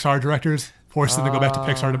Pixar directors, forcing them to go back to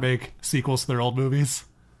Pixar to make sequels to their old movies.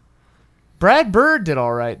 Brad Bird did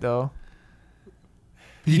all right, though.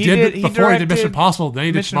 He did before he did directed Mission Impossible, then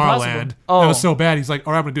he did Mission Tomorrowland. Impossible. Oh. That was so bad. He's like,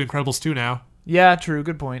 all right, I'm going to do Incredibles 2 now. Yeah, true.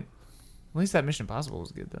 Good point. At least that Mission Impossible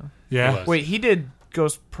was good, though. Yeah. It was. Wait, he did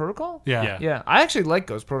Ghost Protocol? Yeah. Yeah. Yeah, I actually like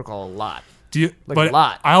Ghost Protocol a lot. Do you, Like but a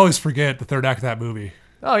lot. I always forget the third act of that movie.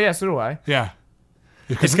 Oh yeah, so do I. Yeah.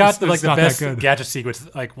 It's got the not that best good. gadget sequence,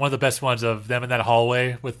 like one of the best ones of them in that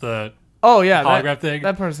hallway with the Oh yeah, hologram thing.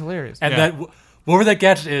 That part is hilarious. And Yeah. that whatever that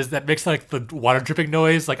gadget is that makes like the water dripping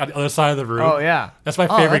noise like on the other side of the room. Oh yeah, That's my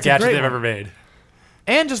Oh, favorite that's a gadget great they've one. ever made.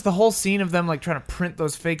 And just the whole scene of them like trying to print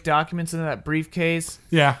those fake documents into that briefcase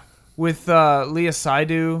Yeah. with Leah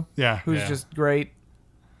Seydoux, Yeah. who's Yeah. just great.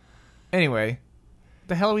 Anyway,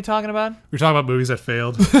 the hell are we talking about? We're talking about movies that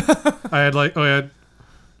failed. I had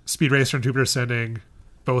Speed Racer and Jupiter Ascending,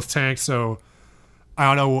 both tanked. So I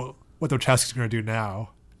don't know what the Wachowskis are going to do now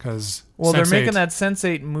because Well, they're making that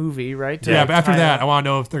Sense8 movie, right? to Yeah, but after tie that, it- I want to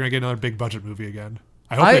know if they're going to get another big budget movie again.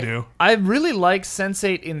 I hope they do. I really like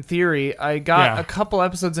Sense8 in theory. I got Yeah. a couple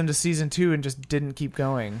episodes into season 2 and just didn't keep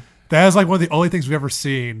going. That is like one of the only things we've ever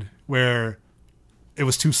seen where it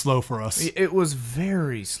was too slow for us, It was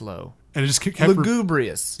very slow, and it just kept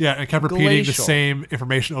lugubrious. yeah, and it kept repeating the glacial. same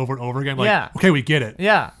information over and over again. Like, Yeah. okay, we get it.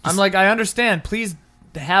 Yeah, I'm like, I understand. Please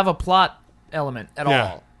have a plot element at Yeah.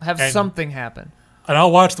 all. Have And- something happen. And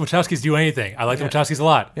I'll watch the Wachowskis do anything. I like the Wachowskis a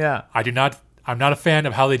lot. Yeah. I'm not a fan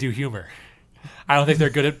of how they do humor. I don't think they're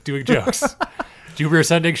good at doing jokes. Jupiter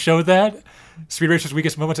Ascending showed that. Speed Racer's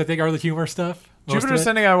weakest moments, I think, are the humor stuff. Most Jupiter of it.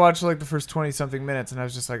 Ascending, I watched like the first 20-something minutes, and I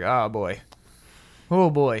was just like, oh boy. Oh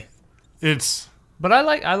boy. It's But I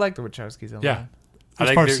like the Wachowskis a lot. Yeah. I,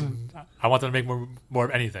 Which think parts- I want them to make more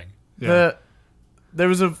of anything. yeah. There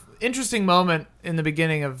was a interesting moment in the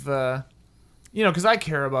beginning of, because I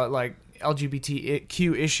care about like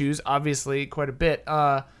LGBTQ issues, obviously, quite a bit.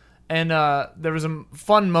 And there was a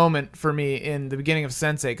fun moment for me in the beginning of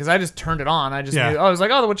Sense8 because I just turned it on. I just Yeah. knew, I was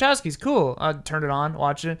like, oh, the Wachowskis, cool. I turned it on,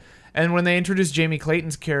 watched it. And when they introduced Jamie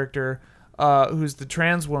Clayton's character, who's the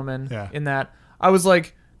trans woman Yeah. in that, I was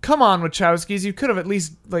like, come on, Wachowskis, you could have at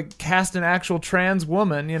least like cast an actual trans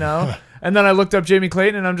woman, And then I looked up Jamie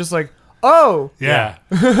Clayton and I'm just like, oh, yeah,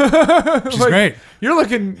 she's Like, great. you're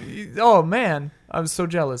looking. Oh man, I'm so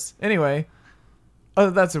jealous. Anyway,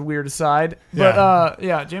 that's a weird aside. But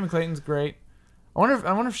yeah, Jamie Clayton's great. I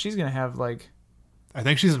wonder if she's gonna have like. I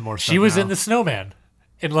think she's in more stuff She was now. in The Snowman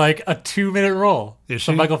in like a 2-minute role. Is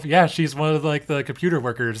So she? yeah, she's one of like the computer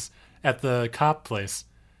workers at the cop place.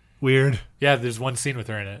 Weird. Yeah, there's one scene with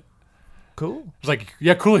her in it. Cool. It's like,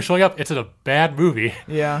 yeah, cool, he's showing up. It's in a bad movie.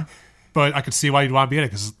 Yeah. But I could see why you'd want to be in it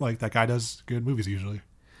because like that guy does good movies usually.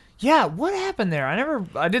 Yeah. What happened there?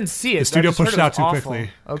 I didn't see it. The studio I just heard pushed it was out too awful.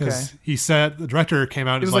 quickly. Okay. Because he said the director came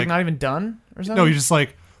out and It was like not even done or something. no, he's just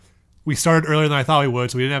like we started earlier than I thought we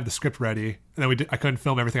would, so we didn't have the script ready, and then I couldn't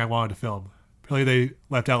film everything I wanted to film. Apparently, they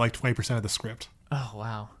left out like 20% of the script. Oh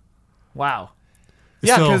wow. Wow. It's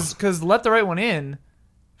Yeah, still- because Let the Right One In,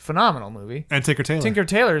 phenomenal movie. and Tinker Tailor. Tinker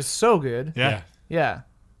Tailor is so good. Yeah. Yeah.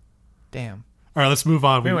 Damn. All right, let's move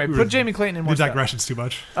on. Anyway, we put Jamie Clayton in we more stuff. digressions too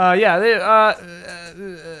much. Yeah.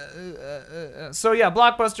 So yeah,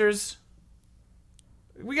 blockbusters.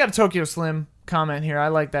 We got a Tokyo Slim comment here. I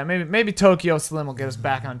like that. Maybe Tokyo Slim will get us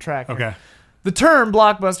back on track. here. Okay. The term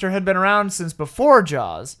blockbuster had been around since before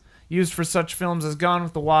Jaws, used for such films as Gone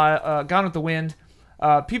with the Wind.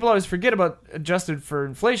 People always forget about adjusted for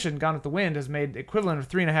inflation. Gone with the Wind has made equivalent of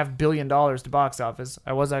 $3.5 billion to box office.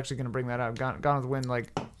 I was actually going to bring that up. Gone with the Wind,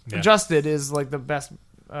 adjusted, is like the best,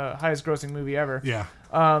 highest grossing movie ever. Yeah.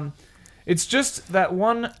 It's just that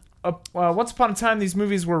once upon a time these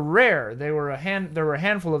movies were rare. There were a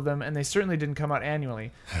handful of them, and they certainly didn't come out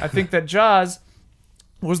annually. I think that Jaws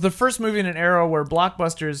was the first movie in an era where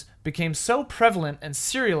blockbusters became so prevalent and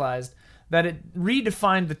serialized that it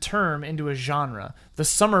redefined the term into a genre. The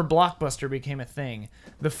summer blockbuster became a thing.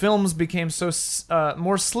 The films became so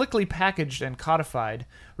more slickly packaged and codified.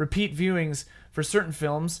 Repeat viewings for certain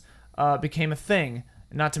films became a thing,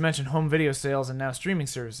 not to mention home video sales and now streaming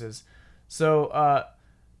services. So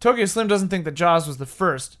Tokyo Slim doesn't think that Jaws was the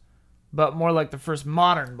first, but more like the first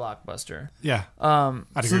modern blockbuster. Yeah. So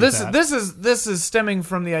I'd agree with that. this is stemming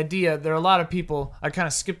from the idea. There are a lot of people. I kind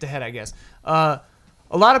of skipped ahead, I guess.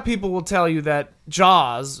 A lot of people will tell you that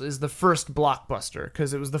Jaws is the first blockbuster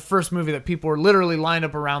because it was the first movie that people were literally lined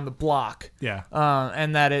up around the block. Yeah.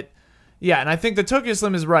 And that it, and I think that Tokyo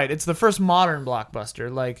Slim is right. It's the first modern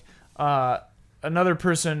blockbuster. Like another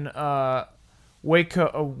person,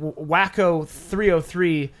 Wacko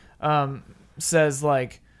 303, says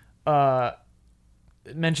like.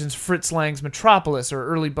 Mentions Fritz Lang's Metropolis or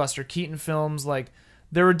early Buster Keaton films. Like,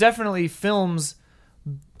 there were definitely films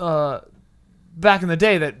back in the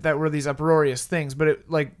day that were these uproarious things, but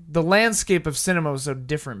the landscape of cinema was so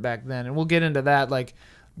different back then, and we'll get into that. Like,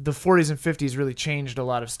 the 40s and 50s really changed a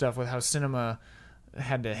lot of stuff with how cinema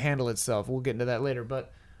had to handle itself. We'll get into that later,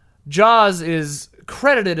 but Jaws is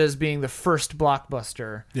credited as being the first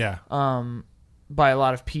blockbuster. Yeah. by a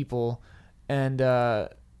lot of people, and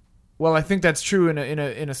well, I think that's true in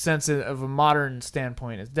a sense of a modern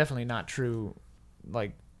standpoint. It's definitely not true,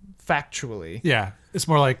 like factually. Yeah, it's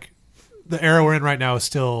more like the era we're in right now is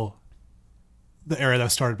still the era that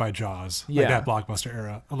was started by Jaws, like Yeah. that blockbuster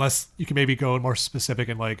era. Unless you can maybe go more specific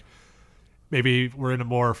and like maybe we're in a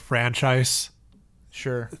more franchise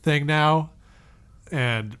Sure. thing now,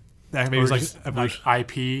 and that maybe Or is like just, evolution. like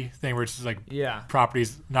IP thing where it's just like Yeah.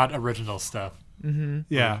 properties, not original stuff.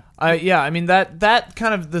 Yeah, Yeah, I mean that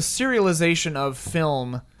kind of the serialization of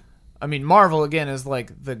film. I mean, Marvel again is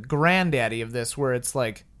like the granddaddy of this, where it's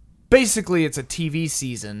like basically it's a TV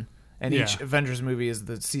season, and each Yeah. Avengers movie is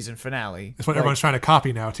the season finale. it's what Like, everyone's trying to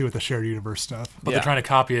copy now too with the shared universe stuff. But Yeah. they're trying to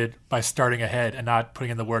copy it by starting ahead and not putting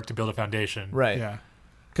in the work to build a foundation. right? Yeah,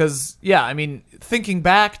 Because I mean, thinking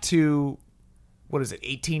back to what is it,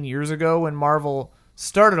 18 years ago when Marvel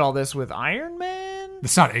started all this with Iron Man.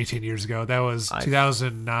 it's not 18 years ago. That was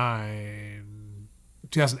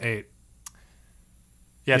 2008.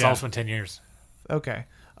 Yeah, it's Yeah. almost been 10 years. Okay.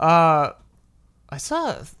 I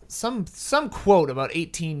saw some quote about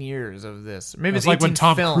 18 years of this. Maybe It's it's like when 18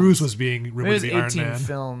 Tom films. Cruise was being Maybe rumored it's to be Iron 18 Man.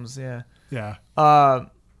 films, yeah. Yeah,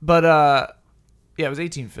 But yeah, it was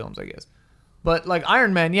 18 films, I guess. But like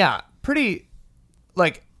Iron Man, yeah, pretty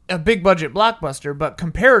like a big budget blockbuster, but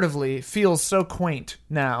comparatively feels so quaint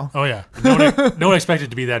now. Oh, yeah. No one expected it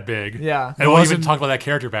to be that big. Yeah. And no one even wasn't- talked about that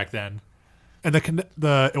character back then. and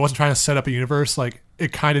the it wasn't trying to set up a universe like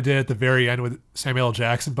it kind of did at the very end with Samuel L.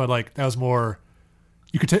 Jackson, but like that was more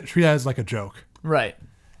you could treat that as like a joke. Right.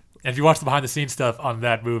 And if you watch the behind the scenes stuff on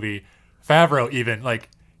that movie, Favreau even, like,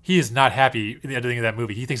 he is not happy in the editing of that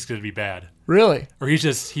movie. He thinks it's going to be bad. Really? Or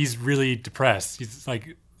he's really depressed. He's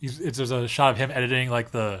like, there's a shot of him editing,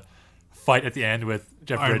 like, the fight at the end with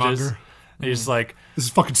Jeff Bridges. Ironmonger. And he's like, This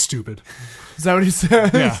is fucking stupid. Is that what he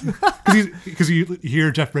said? Yeah, because you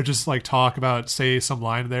hear Jeff Bridges like talk about say some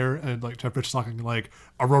line there, and like Jeff Bridges talking like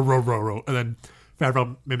a row, and then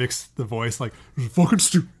Favreau mimics the voice like "This is fucking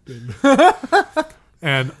stupid."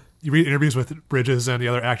 And you read interviews with Bridges and the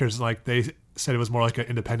other actors, and like they said it was more like an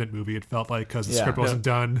independent movie. It felt like because the Yeah. script wasn't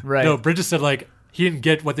done. Right. no, Bridges said, like, he didn't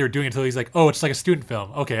get what they were doing until he's like, oh, it's like a student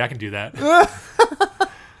film. Okay, I can do that.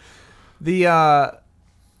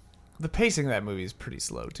 The pacing of that movie is pretty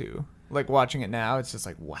slow too. Like watching it now, it's just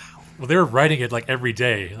like wow. Well, they were writing it, like, every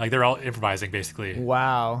day. Like, they're all improvising, basically.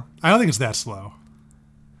 Wow. I don't think it's that slow.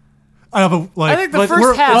 I don't know, but like I think the but first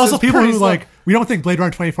we're half also is people pretty who slow. like we don't think Blade Runner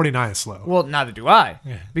 2049 is slow. Well, neither do I.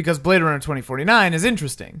 Because Blade Runner 2049 is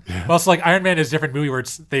interesting. Well, it's like Iron Man is a different movie where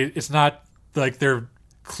it's not like they're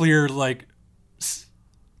clear, like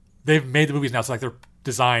they've made the movies now, so like they're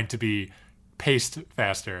designed to be paced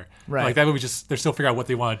faster. Right. Like that movie they're still figuring out what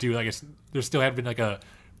they want to do. Like there still hadn't been like a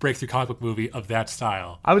breakthrough comic book movie of that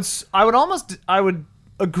style. I would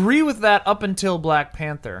agree with that up until Black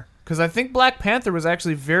Panther, because I think Black Panther was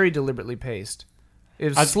actually very deliberately paced.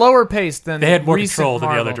 It was slower paced than They had more recent control than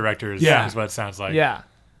the Marvel. other directors. Yeah. Is what it sounds like. Yeah,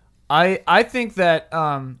 I think that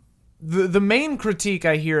the main critique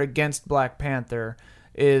I hear against Black Panther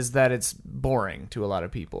is that it's boring to a lot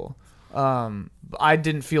of people. I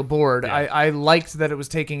didn't feel bored. Yeah. I liked that it was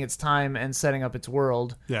taking its time and setting up its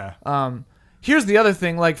world. Yeah. Here's the other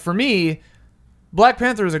thing. Like for me, Black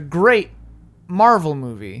Panther is a great Marvel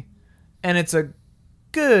movie, and it's a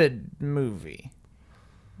good movie,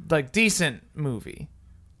 like decent movie.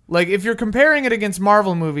 Like if you're comparing it against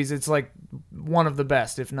Marvel movies, it's like one of the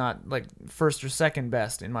best, if not like first or second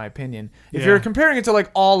best in my opinion. If Yeah. you're comparing it to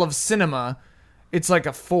like all of cinema, it's like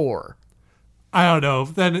a 4. I don't know.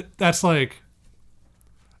 Then that's like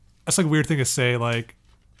a weird thing to say. Like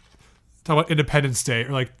talk about Independence Day or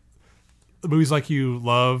like the movies like you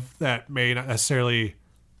love that may not necessarily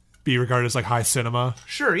be regarded as like high cinema.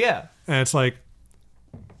 Sure, yeah. And it's like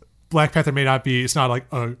Black Panther may not be. It's not like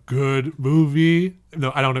a good movie.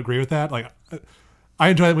 No, I don't agree with that. Like I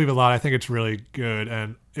enjoy that movie a lot. I think it's really good,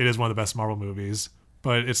 and it is one of the best Marvel movies.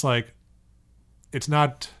 But it's like it's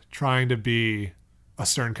not trying to be a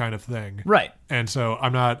certain kind of thing. Right. And so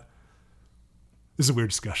I'm not. This is a weird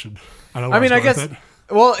discussion. I don't know. I mean, I where was guess. going with it.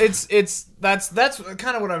 Well, that's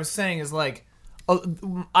kind of what I was saying. Is like,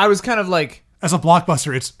 I was kind of like, As a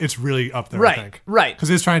blockbuster, it's really up there. I right, think. right. Because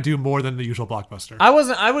it's trying to do more than the usual blockbuster.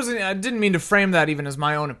 I didn't mean to frame that even as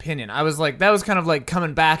my own opinion. I was like, that was kind of like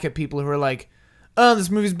coming back at people who are like, oh, this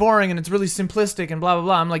movie's boring and it's really simplistic and blah blah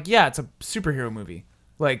blah. I'm like, yeah, it's a superhero movie.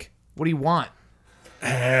 Like, what do you want?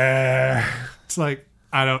 It's like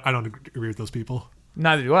I don't agree with those people.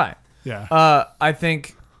 Neither do I. Yeah. I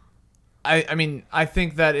think, I mean, I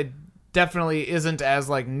think that it definitely isn't as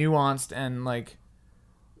like nuanced and like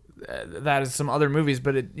that as some other movies,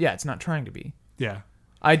 but it's not trying to be. Yeah.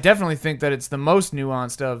 I definitely think that it's the most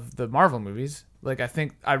nuanced of the Marvel movies. Like, I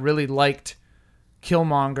think I really liked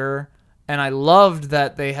Killmonger, and I loved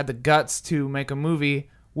that they had the guts to make a movie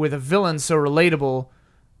with a villain so relatable,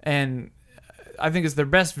 and I think it's their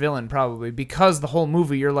best villain probably, because the whole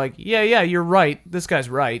movie you're like, yeah, you're right. This guy's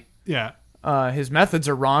right. Yeah. His methods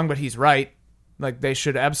are wrong, but he's right. Like, they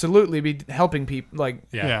should absolutely be helping people. Like,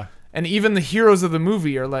 Yeah. and even the heroes of the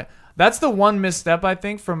movie are like, that's the one misstep I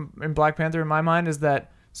think in Black Panther in my mind, is that,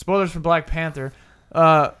 spoilers for Black Panther,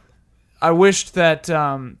 I wished that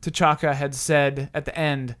T'Chaka had said at the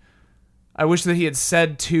end, I wish that he had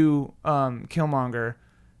said to Killmonger,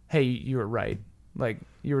 hey, you were right. Like,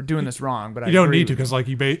 you were doing this wrong, but You don't need to, because like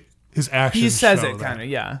his actions. he says show it that. kind of,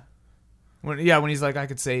 yeah. When he's like, I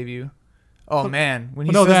could save you. Oh man, when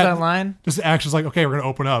he Well, no, says that line, Just the actions like, okay, we're gonna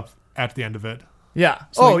open up at the end of it. yeah.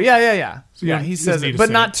 So yeah. So Yeah, you he just says need it, to but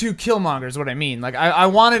say not it. to Killmonger is what I mean. Like, I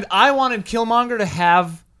wanted Killmonger to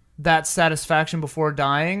have that satisfaction before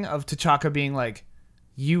dying of T'Chaka being like,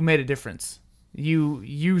 you made a difference.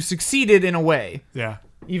 You succeeded in a way, Yeah.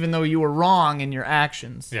 even though you were wrong in your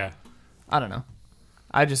actions. Yeah. I don't know.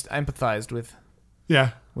 I just empathized with Yeah.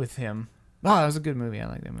 him. Oh, that was a good movie. I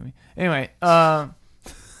like that movie. Anyway,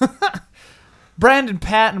 Brandon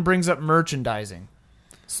Patton brings up merchandising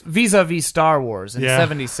vis-a-vis Star Wars in Yeah.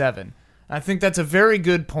 77. I think that's a very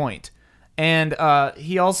good point. And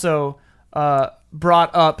he also brought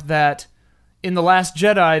up that in The Last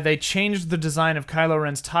Jedi, they changed the design of Kylo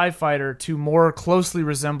Ren's TIE fighter to more closely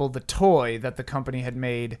resemble the toy that the company had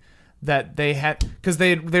made, that they had, because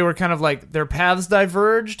they were kind of like, their paths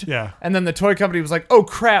diverged. Yeah. And then the toy company was like, oh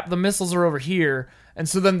crap, the missiles are over here. And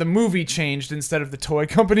so then the movie changed instead of the toy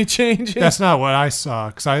company changing. That's not what I saw,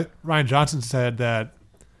 because Ryan Johnson said that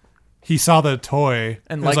he saw the toy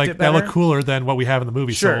And was liked like, it that looked better? cooler than what we have in the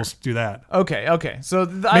movie, Sure. so let's do that. Okay. So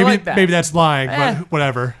I like that. Maybe that's lying, Eh. but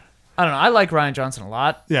whatever. I don't know. I like Ryan Johnson a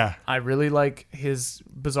lot. Yeah. I really like his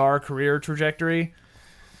bizarre career trajectory.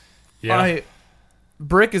 Yeah.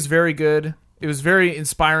 Brick is very good. It was very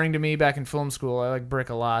inspiring to me back in film school. I like Brick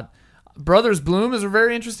a lot. Brothers Bloom is a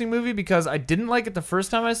very interesting movie because I didn't like it the first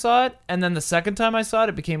time I saw it, and then the second time I saw it,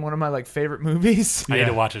 it became one of my like favorite movies. I need Yeah.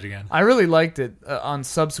 to watch it again. I really liked it on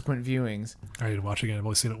subsequent viewings. I need to watch it again. I've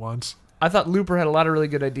only seen it once. I thought Looper had a lot of really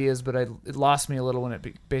good ideas, but it lost me a little when it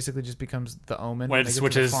basically just becomes The Omen. When they it get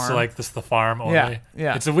switches the to farm. like the farm only.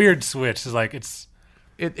 Yeah. It's a weird switch. It's like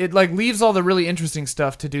It like leaves all the really interesting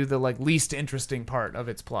stuff to do the like least interesting part of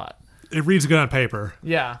its plot. It reads good on paper.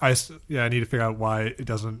 Yeah, I need to figure out why it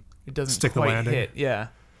doesn't. it doesn't stick the quite landing. hit. Yeah.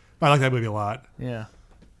 I like that movie a lot. Yeah.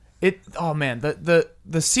 Oh man,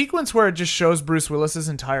 the sequence where it just shows Bruce Willis's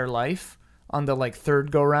entire life on the like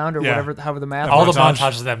third go round or Yeah. however the math. all the montage.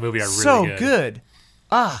 montages in that movie are really so good.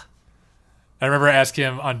 Ah, I remember asking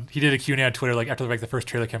him he did a Q&A on Twitter like after like the first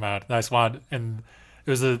trailer came out. And I just wanted, and it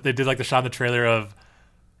was they did like the shot in the trailer of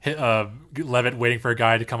Levitt waiting for a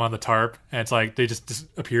guy to come on the tarp, and it's like they just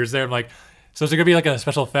appears there. I'm like, so is there gonna be like a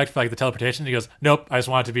special effect for like the teleportation? He goes, nope. I just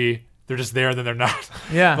want it to be they're just there and then they're not.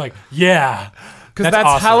 yeah. I'm like, yeah, because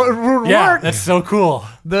that's how it would Yeah, work. that's so cool.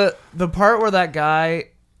 The part where that guy,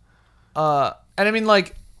 and I mean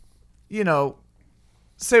like, you know,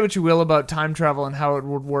 say what you will about time travel and how it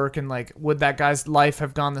would work, and like, would that guy's life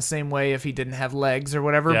have gone the same way if he didn't have legs or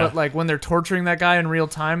whatever? Yeah. But like when they're torturing that guy in real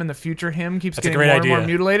time, in the future, him keeps That's a getting great more and more idea.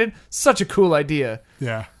 mutilated. Such a cool idea.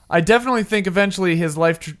 Yeah. I definitely think eventually his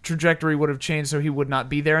life trajectory would have changed, so he would not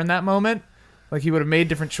be there in that moment. Like, he would have made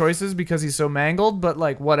different choices because he's so mangled, but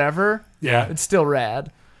like, whatever. Yeah. It's still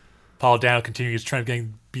rad. Paul Dano continues trying to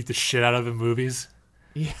beat the shit out of in movies.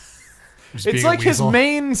 Yeah. Just It's being a like his weasel.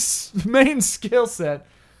 main skill set.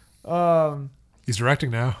 He's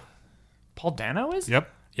directing now. Paul Dano is? Yep.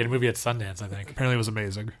 He had a movie at Sundance, I think. Apparently it was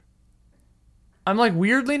amazing. I'm like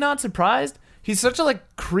weirdly not surprised. He's such a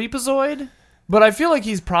like creepazoid, but I feel like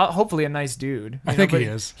he's hopefully a nice dude. I you think know, he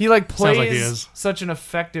but is. He like Sounds plays like he is. such an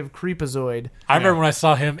effective creepazoid. I remember when I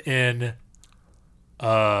saw him in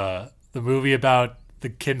the movie about the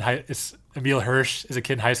kid it's Emil Hirsch is a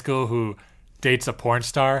kid in high school who dates a porn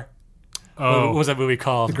star. What was that movie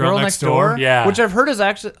called? The Girl Next Door? Yeah. Which I've heard is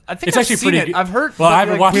actually. I think It's I've actually seen pretty it. good. I've heard. Well, but, I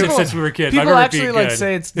haven't like, watched it people- since we were kids. but I People remember it actually being like good.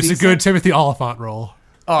 say it's. It's a decent. good Timothy Oliphant role.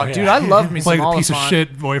 Oh, yeah. dude, I love me some Playing a Oliphant. piece of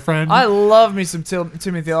shit boyfriend. I love me some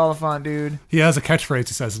Timothy Oliphant, dude. He has a catchphrase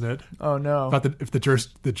he says in it Oh no. about if the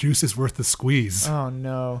juice is worth the squeeze. Oh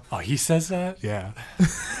no. Oh, he says that? Yeah.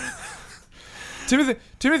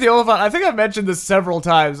 Timothy Oliphant, I think I've mentioned this several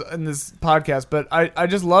times in this podcast, but I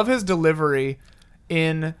just love his delivery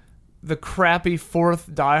in the crappy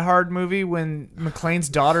fourth Die Hard movie when McClane's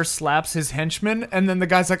daughter slaps his henchman, and then the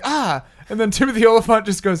guy's like, ah, and then Timothy Oliphant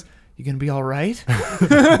just goes, You gonna be all right?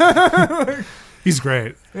 He's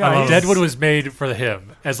great. Yeah, I love him. Deadwood was made for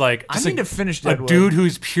him as like I just need to finish a Deadwood. dude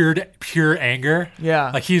who's pure anger. Yeah.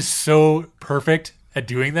 like he's so perfect at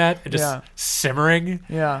doing that and just Yeah. simmering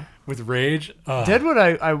Yeah. with rage. Ugh. Deadwood,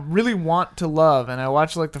 I really want to love, and I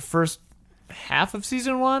watched like the first half of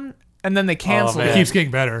season 1, and then they canceled man. It it. keeps getting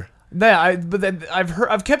better. But then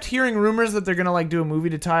I've kept hearing rumors that they're gonna like do a movie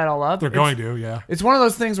to tie it all up. They're going to, yeah. It's one of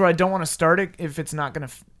those things where I don't want to start it if it's not gonna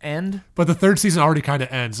end. But the third season already kind of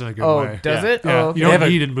ends in a good Oh, way. does Yeah. it? Yeah, Oh, you okay. don't They have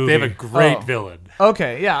need a movie. They have a great Oh. villain.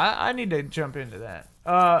 Okay, yeah, I need to jump into that.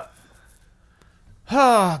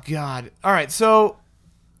 Oh God! All right, so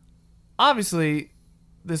obviously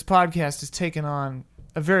this podcast has taken on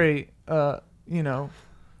a very,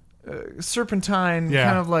 serpentine Yeah.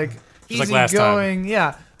 kind of like Just like last easygoing.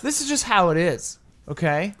 Yeah, this is just how it is.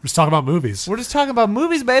 Okay, Just talk about movies. we're just talking about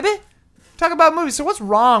movies, baby. Talk about movies. So what's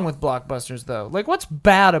wrong with blockbusters, though? Like, what's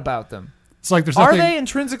bad about them? It's like there's Are nothing. they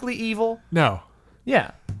intrinsically evil? No.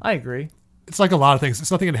 Yeah, I agree. It's like a lot of things.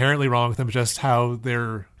 It's nothing inherently wrong with them, just how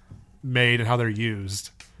they're made and how they're used.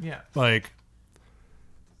 Yeah. Like,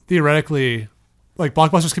 theoretically, like,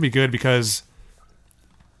 blockbusters can be good because,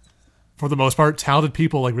 for the most part, talented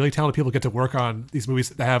people, like really talented people, get to work on these movies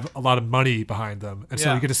that have a lot of money behind them. And so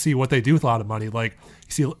Yeah. you get to see what they do with a lot of money. Like,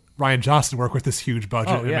 you see Ryan Johnson work with this huge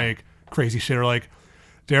budget Oh, and yeah. make crazy shit. Or, like,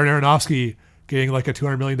 Darren Aronofsky getting, like, a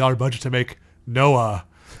 $200 million budget to make Noah,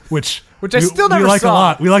 which I still never we like saw. a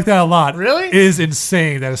lot. We like that a lot. Really? It is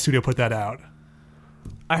insane that a studio put that out.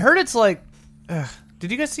 I heard it's like.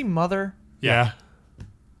 Did you guys see Mother? Yeah.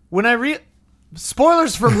 When I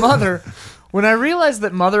spoilers for Mother, when I realized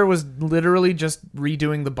that Mother was literally just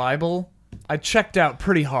redoing the Bible, I checked out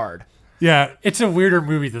pretty hard. Yeah. It's a weirder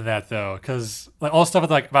movie than that though, because like all stuff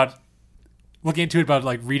with, like about looking into it about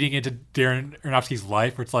like reading into Darren Aronofsky's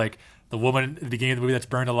life, where it's like the woman at the beginning of the movie that's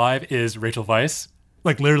burned alive is Rachel Weisz.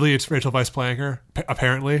 Like, literally, it's Rachel Weisz playing her,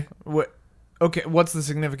 apparently. What? Okay, what's the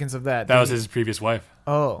significance of that? That was his previous wife.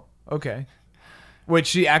 Oh, okay. Wait,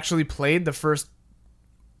 she actually played the first.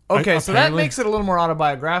 Okay, so that apparently. makes it a little more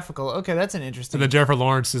autobiographical. Okay, that's an interesting. And then Jennifer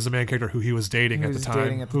Lawrence is the main character who he was dating Who at the was time.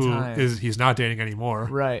 dating at the who time. is he's not dating anymore.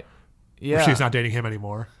 Right. Or Yeah. she's not dating him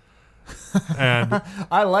anymore. And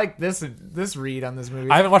I like this read on this movie.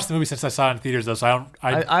 I haven't watched the movie since I saw it in theaters though, so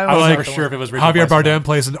I I was like never the sure one. if it was Rachel Javier Weisz or Bardem not.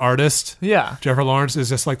 plays an artist. yeah. Jennifer Lawrence is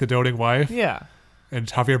just like the doting wife. Yeah. And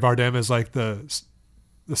Javier Bardem is like the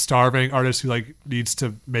starving artist who like needs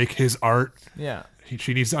to make his art. Yeah.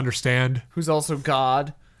 She needs to understand. Who's also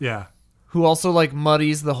God. Yeah. Who also like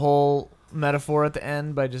muddies the whole metaphor at the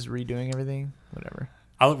end by just redoing everything. Whatever.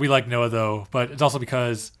 We like Noah though, but it's also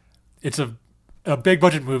because it's a big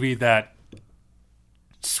budget movie that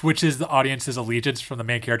switches the audience's allegiance from the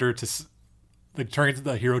main character to like turning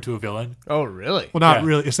the hero to a villain. Oh, really? Well, not Yeah.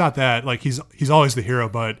 really. It's not that. Like he's always the hero,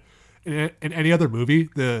 but in any other movie,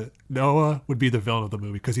 the Noah would be the villain of the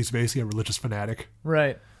movie because he's basically a religious fanatic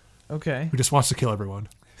Right. Okay. who just wants to kill everyone.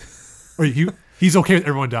 Or he's okay with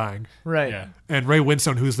everyone dying. Right. Yeah. And Ray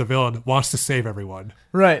Winstone, who's the villain, wants to save everyone.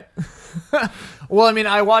 Right. Well, I mean,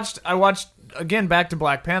 I watched again, back to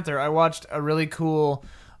Black Panther. I watched a really cool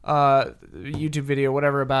YouTube video,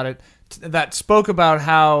 whatever, about it that spoke about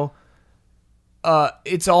how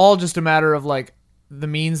it's all just a matter of like the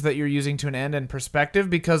means that you're using to an end and perspective,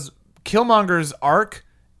 because Killmonger's arc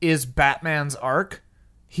is Batman's arc.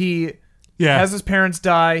 He Yeah. has his parents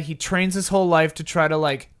die. He trains his whole life to try to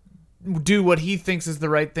like do what he thinks is the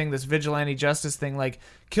right thing, this vigilante justice thing. Like,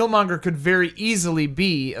 Killmonger could very easily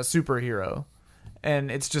be a superhero, and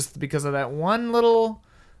it's just because of that one little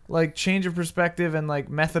like change of perspective and like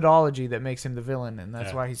methodology that makes him the villain, and that's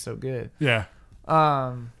Yeah. why he's so good. Yeah.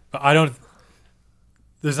 But I don't.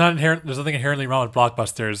 There's nothing inherently wrong with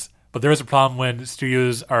blockbusters, but there is a problem when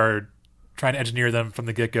studios are trying to engineer them from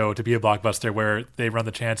the get go to be a blockbuster, where they run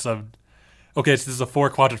the chance of, okay, so this is a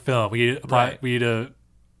 4-quadrant film. We need to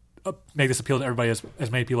make this appeal to everybody,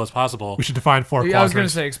 as many people as possible. We should define 4 Yeah, I was going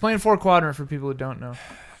to quadrants. say, explain 4-quadrant for people who don't know.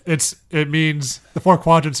 It means the 4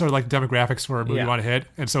 quadrants are like demographics for a movie Yeah. you want to hit.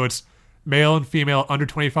 And so it's male and female under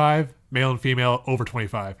 25, male and female over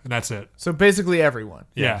 25. And that's it. So basically everyone.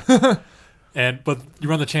 Yeah. But you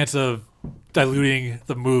run the chance of diluting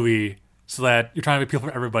the movie so that you're trying to appeal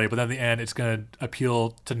for everybody, but then in the end it's going to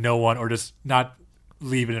appeal to no one or just not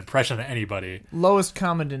leave an impression on anybody. Lowest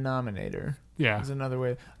common denominator. Yeah. Is another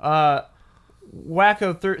way.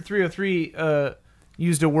 Wacko 303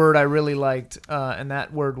 used a word I really liked, and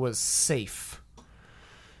that word was safe.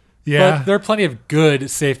 Yeah. But there are plenty of good,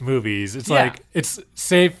 safe movies. It's Yeah. like, it's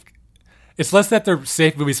safe. It's less that they're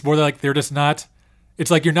safe movies, more like they're just not,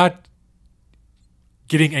 it's like you're not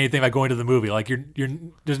getting anything by going to the movie. Like you're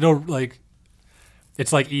there's no like,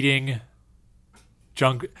 it's like eating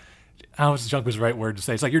junk. I don't know if junk was the right word to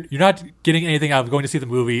say. It's like you're not getting anything out of going to see the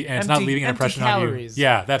movie, and it's not leaving an impression on you.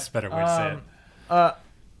 Yeah, that's a better way to say it.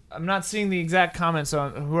 I'm not seeing the exact comments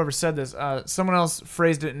on whoever said this. Someone else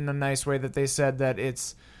phrased it in a nice way that they said that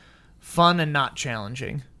it's fun and not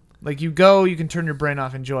challenging. Like you go, you can turn your brain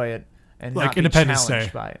off, enjoy it, and Like not be Independence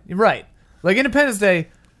challenged Day. by it. Right. Like Independence Day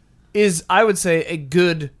is, I would say, a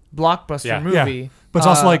good blockbuster movie. Yeah. But it's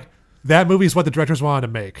also like that movie is what the directors wanted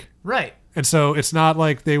to make. Right. And so it's not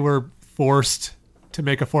like they were forced to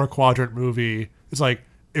make a 4-quadrant movie. It's like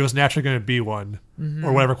it was naturally going to be one,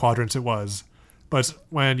 or whatever quadrants it was. But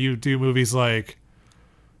when you do movies like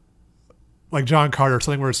John Carter,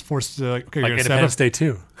 something where it's forced to like, okay, Like you're gonna Independence Day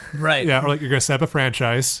 2. Right. yeah, or like you're going to set up a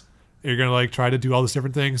franchise. You're going to like try to do all these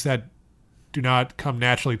different things that do not come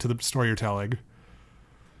naturally to the story you're telling,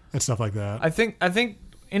 and stuff like that. I think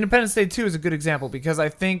Independence Day 2 is a good example because I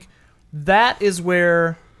think that is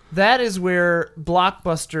where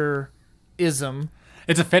blockbusterism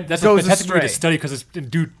That's a fantastic astray. way to study because it's in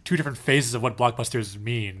two different phases of what blockbusters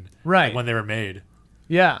mean, Right. like when they were made.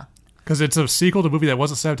 Yeah. Because it's a sequel to a movie that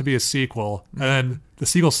wasn't set up to be a sequel, and then the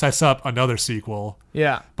sequel sets up another sequel.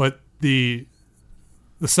 Yeah. But the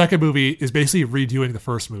second movie is basically redoing the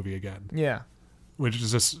first movie again, Yeah. which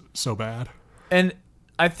is just so bad. And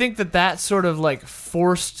I think that sort of like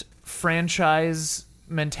forced franchise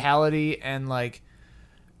mentality and like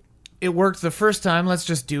it worked the first time, let's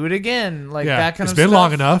just do it again. Like Yeah, that kind it's of been stuff.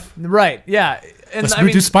 long enough. Right. Yeah. And Let's I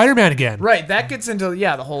mean, do Spider-Man again. right, that gets into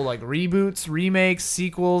the whole like reboots, remakes,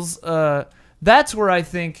 sequels. That's where I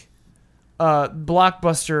think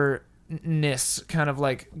blockbuster-ness kind of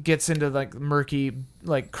like gets into like murky,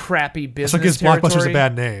 like crappy business. That's what gives territory. blockbusters a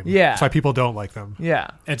bad name. Yeah. That's why people don't like them. Yeah.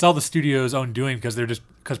 And it's all the studio's own doing because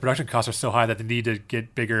production costs are so high that they need to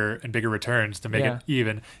get bigger and bigger returns to make Yeah.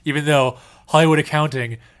 it even though Hollywood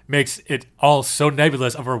accounting makes it all so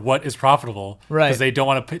nebulous over what is profitable, Right. Because they don't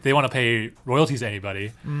want to they want to pay royalties to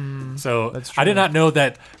anybody. So that's I did true. not know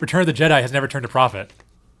that Return of the Jedi has never turned a profit.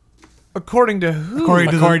 According to who?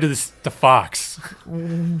 According According to the Fox.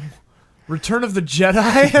 Return of the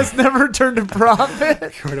Jedi has never turned a profit.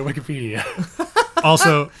 According to Wikipedia.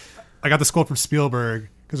 Also, I got this quote from Spielberg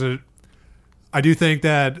because I do think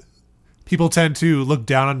that people tend to look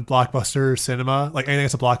down on blockbuster cinema, like anything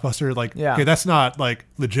that's a blockbuster. Like, Yeah. okay, that's not like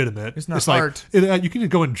legitimate. It's not like, art. You can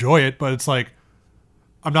go enjoy it, but it's like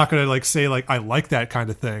I'm not gonna like say like I like that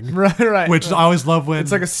kind of thing. Right. Which I always love when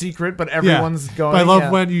It's like a secret, but yeah. everyone's going. But I love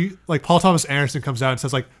yeah. when you like Paul Thomas Anderson comes out and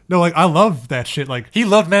says like, no, like I love that shit. Like, He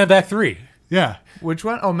loved Man in Black 3. yeah, Which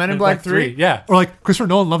one? Oh, Men in Black 3? Yeah. or like Christopher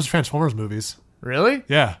Nolan loves Transformers movies. Really?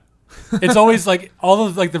 Yeah, It's always like all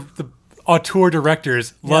of like the auteur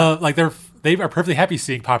directors love like they are perfectly happy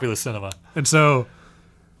seeing popular cinema. and so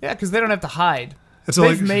Yeah, because they don't have to hide. so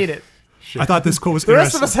They've like made it. I thought this quote was The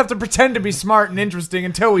rest of interesting. us have to pretend to be smart and interesting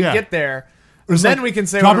until we Yeah. get there. It's Then like, we can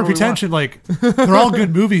say drop of whatever we pretension. Like they're all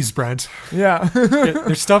good movies, Brent. Yeah.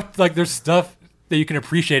 There's stuff that you can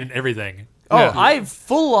appreciate in everything. Oh, Yeah. I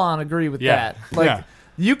full on agree with Yeah. that. Like, Yeah.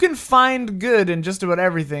 you can find good in just about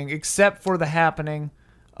everything except for The Happening.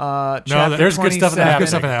 Chapter there's good stuff in The 27. Good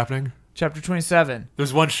stuff happening. Chapter 27.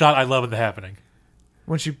 There's one shot I love in The Happening.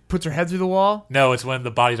 When she puts her head through the wall. No, it's when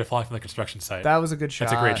the bodies are falling from the construction site. That was a good shot.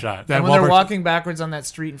 That's a great shot. That And when they're Wahlberg- walking backwards on that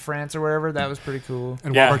street in France or wherever, that was pretty cool.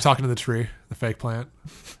 And Yeah. while we're talking to the tree, the fake plant.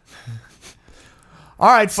 All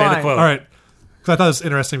right, Say the fine. quote. All right. Because I thought it was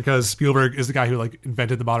interesting because Spielberg is the guy who like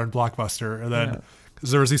invented the modern blockbuster, and then because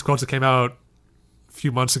there was these quotes that came out a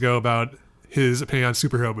few months ago about his opinion on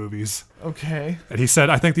superhero movies, Okay. and he said,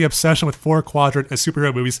 "I think the obsession with 4-quadrant and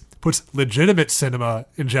superhero movies puts legitimate cinema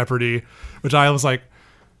in jeopardy," which I was like,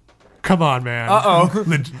 "Come on, man."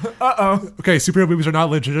 Okay, superhero movies are not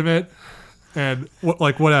legitimate, and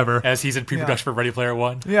whatever. As he's in pre-production for Ready Player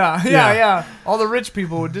One. Yeah. Yeah. All the rich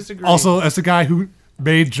people would disagree. Also, as the guy who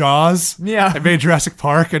made Jaws, Yeah. and made Jurassic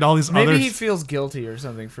Park, and all these maybe others. he feels guilty or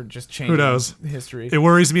something for just changing knows? history. It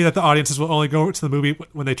worries me that the audiences will only go to the movie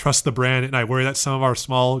when they trust the brand, and I worry that some of our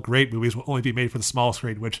small, great movies will only be made for the small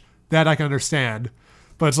screen, which that I can understand.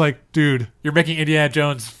 But it's like, dude, You're making Indiana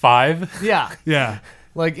Jones 5. Yeah. yeah,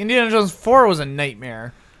 Like Indiana Jones 4 was a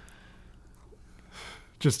nightmare.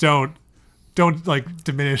 just don't like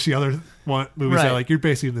diminish the other movies. Right. That like you're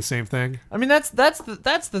basically doing the same thing. I mean, that's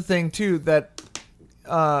the thing too that,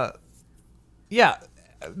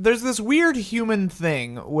 there's this weird human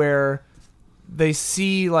thing where they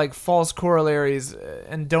see like false corollaries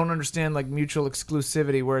and don't understand like mutual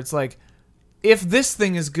exclusivity. Where it's like, if this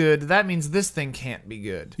thing is good, that means this thing can't be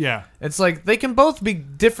good. Yeah, It's like they can both be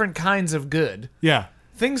different kinds of good. yeah.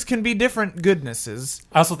 things can be different goodnesses.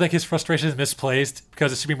 I also think his frustration is misplaced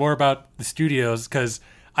because it should be more about the studios. Because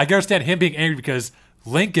I can understand him being angry because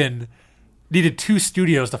Lincoln needed 2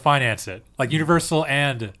 studios to finance it, like Universal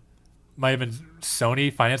and might have been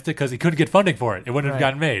Sony financed it because he couldn't get funding for it. It wouldn't have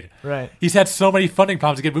gotten made. Right. He's had so many funding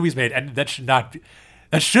problems to get movies made, and that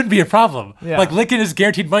shouldn't be a problem. Yeah. Like Lincoln is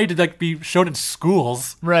guaranteed money to like be shown in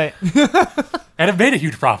schools Right. and have made a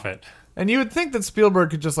huge profit. And you would think that Spielberg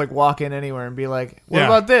could just like walk in anywhere and be like, "What Yeah.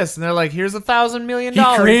 about this?" And they're like, "Here's $1,000 million." He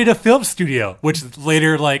created a film studio, which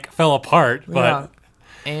later like fell apart. But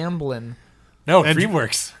Amblin. no, And-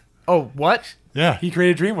 DreamWorks. Oh, what? Yeah. He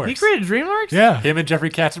created DreamWorks. He created DreamWorks? Yeah. Him and Jeffrey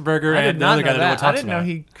Katzenberger I did and the not other know guy that no one that. I talks didn't know about.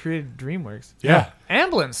 he created DreamWorks. Yeah.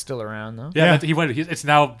 Amblin's still around though. Yeah, Yeah. He went. It's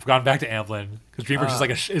now gone back to Amblin because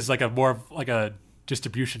DreamWorks is like a more of like a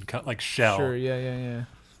distribution like shell. Sure. Yeah.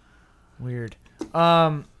 Weird.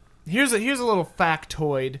 Here's a little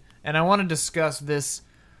factoid, and I want to discuss this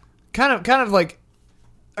kind of like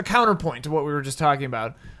a counterpoint to what we were just talking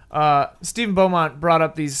about. Stephen Beaumont brought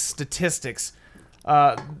up these statistics.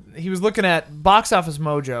 He was looking at Box Office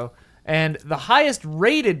Mojo, and the highest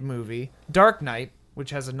rated movie, Dark Knight,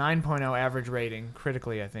 which has a 9.0 average rating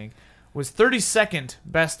critically, I think, was 32nd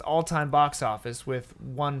best all-time box office with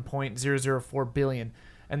 1.004 billion.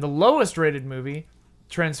 And the lowest rated movie,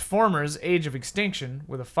 Transformers: Age of Extinction,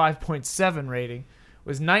 with a 5.7 rating,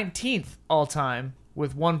 was 19th all-time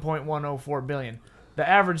with 1.104 billion. The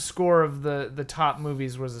average score of the top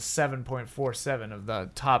movies was a 7.47 of the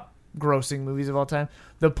top grossing movies of all time.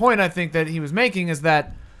 The point I think that he was making is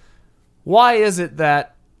that why is it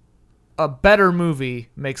that a better movie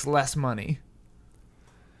makes less money?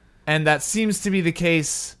 And that seems to be the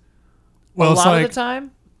case a Well, it's lot like of the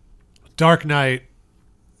time. Dark Knight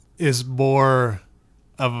is more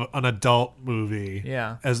of an adult movie.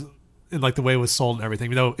 Yeah. As in like the way it was sold and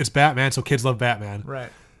everything. You know, it's Batman, so kids love Batman. Right.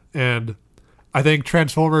 And I think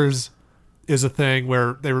Transformers is a thing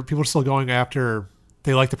where people are still going after.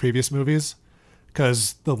 They like the previous movies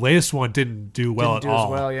because the latest one didn't do well Didn't at do all.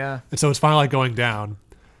 as well, yeah. And so it's finally like going down.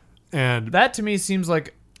 And That to me seems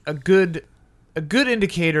like a good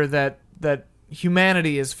indicator that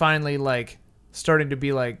humanity is finally like starting to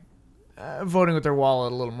be like voting with their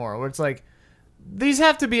wallet a little more. Where it's like these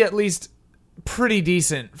have to be at least pretty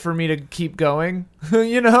decent for me to keep going,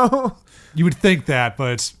 you know? you would think that,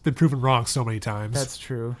 but it's been proven wrong so many times. That's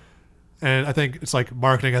true. And I think it's like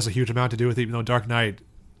marketing has a huge amount to do with it, even though Dark Knight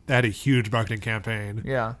had a huge marketing campaign.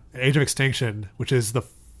 Yeah. Age of Extinction, which is the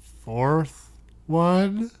 4th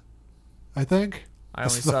one, I think. I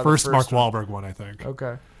This only is saw the the first first Mark Wahlberg one, I think.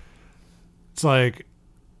 Okay. It's like,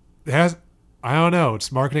 it has, I don't know,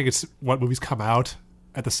 it's marketing, it's what movies come out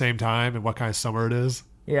at the same time and what kind of summer it is.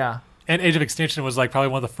 Yeah. And Age of Extinction was like probably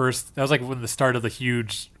one of the first. That was like when the start of the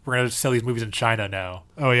huge. We're gonna sell these movies in China now.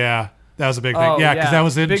 Oh, yeah. That was a big thing. Oh, Yeah, because yeah. that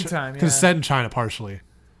was in Big time, Because it's yeah. set in China partially.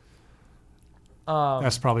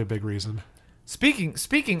 That's probably a big reason.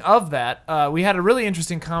 Speaking of that, we had a really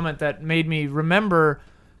interesting comment that made me remember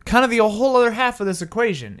kind of the whole other half of this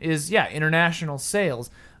equation is, international sales.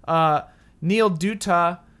 Neil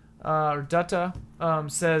Dutta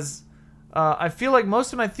says, I feel like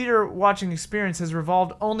most of my theater watching experience has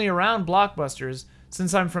revolved only around blockbusters.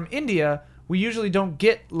 Since I'm from India, we usually don't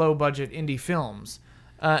get low-budget indie films.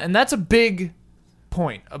 And that's a big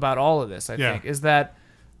point about all of this, I think, is that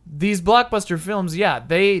these blockbuster films,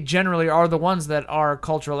 they generally are the ones that are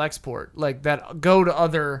cultural export, like that go to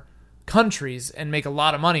other countries and make a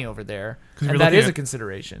lot of money over there, and that is a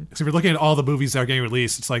consideration. So if you're looking at all the movies that are getting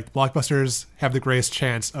released, it's like blockbusters have the greatest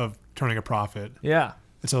chance of turning a profit. Yeah.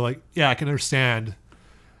 And so, like, I can understand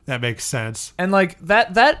that makes sense. And like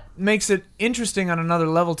that makes it interesting on another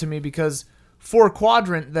level to me because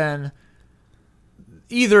 4-quadrant then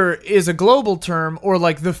either is a global term or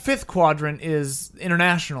like the 5th quadrant is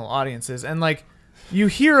international audiences. And like you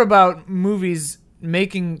hear about movies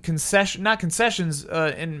making not concessions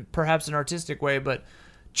in perhaps an artistic way, but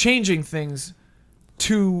changing things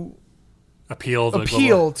to Appeal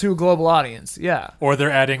to a global audience. Yeah. or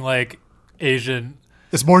they're adding like Asian.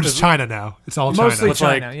 It's more just China now. It's all Mostly China. It's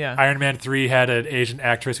China, like yeah. Iron Man 3 had an Asian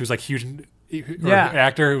actress who's like huge, Yeah.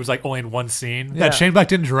 actor who was like only in one scene. Yeah. That Shane Black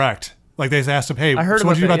didn't direct. Like, they just asked him, hey, I heard so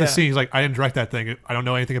what about did you do that, about the yeah. scene? He's like, I didn't direct that thing. I don't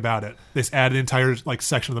know anything about it. They just added an entire like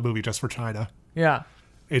section of the movie just for China. Yeah.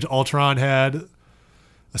 Age of Ultron had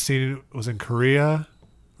a scene, it was in Korea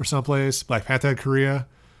or someplace. Black Panther had Korea.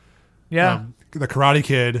 Yeah. The Karate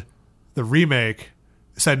Kid, the remake,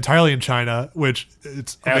 set entirely in China, which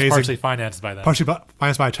it's And it was amazing. partially financed by them. Partially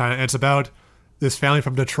financed by China, and it's about this family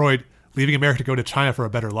from Detroit leaving America to go to China for a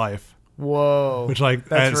better life. Whoa. Which, like,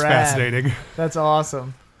 That's that's rad. fascinating. That's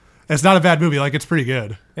awesome. It's not a bad movie. Like, it's pretty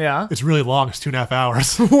good. Yeah. It's really long. It's 2.5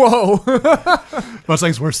 hours. Whoa. But it's like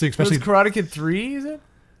its worst thing, Was especially. Karate Kid 3, is it?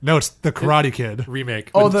 No, it's the Karate Kid. Remake.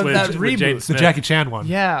 Oh, with that Jaden reboot. It's the Smith. Jackie Chan one.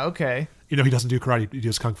 Yeah, okay. You know, he doesn't do karate. He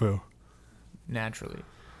does kung fu. Naturally.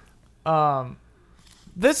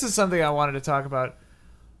 This is something I wanted to talk about.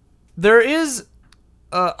 There is,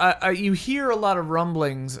 you hear a lot of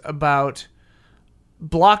rumblings about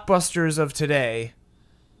blockbusters of today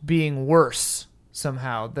being worse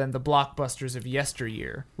somehow than the blockbusters of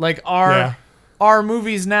yesteryear. Like our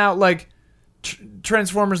movies now, like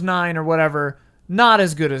Transformers 9 or whatever, not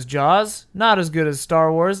as good as Jaws, not as good as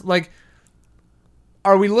Star Wars. Like,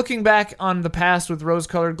 are we looking back on the past with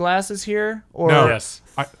rose-colored glasses here, or No. Yes.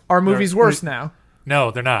 are movies worse now?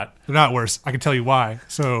 No, they're not. They're not worse. I can tell you why.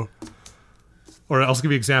 So, or I'll give you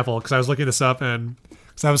an example because I was looking this up and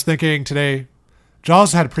because I was thinking today,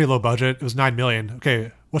 Jaws had a pretty low budget. It was $9 million.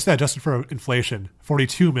 Okay, what's that adjusted for inflation?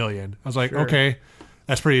 $42 million. I was like, okay,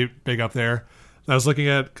 that's pretty big up there. And I was looking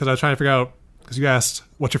at because I was trying to figure out because you asked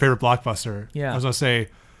what's your favorite blockbuster. Yeah. I was gonna say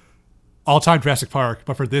all-time Jurassic Park,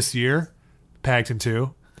 but for this year, Paddington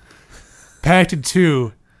 2. Paddington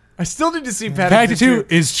 2. I still need to see Paddington 2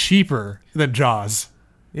 is cheaper than Jaws.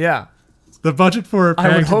 Yeah, The budget for I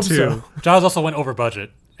would Paddington hope 2. so. Jaws also went over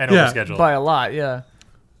budget and Yeah. over schedule. By a lot, yeah.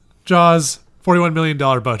 Jaws, $41 million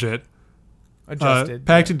budget. Adjusted.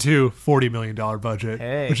 Paddington 2, $40 million budget,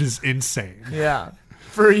 Hey. which is insane. Yeah.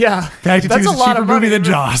 Paddington 2 That's is a a lot cheaper of money. movie than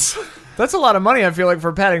Jaws. That's a lot of money, I feel like,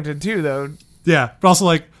 for Paddington 2, though. Yeah, but also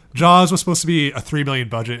like Jaws was supposed to be a $3 million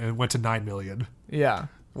budget and went to $9 million, Yeah.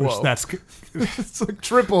 which Whoa. that's It's like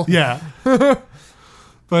triple. yeah.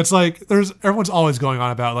 But it's like everyone's always going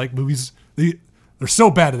on about like movies. They're so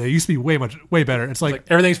bad. They used to be way better. It's like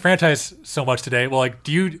Everything's franchised so much today. Well, like,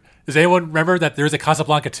 does anyone remember that there's a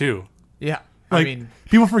Casablanca 2? Yeah. like I mean,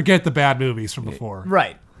 people forget the bad movies from before.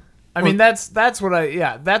 right. I mean, that's what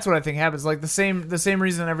I think happens. Like the same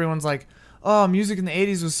reason everyone's like, oh, music in the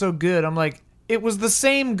 80s was so good. I'm like, it was the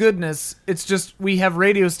same goodness. It's just we have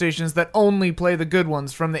radio stations that only play the good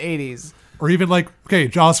ones from the 80s. Or even like, okay,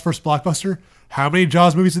 Jaws' first blockbuster. How many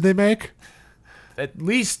Jaws movies did they make? At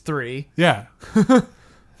least 3 Yeah,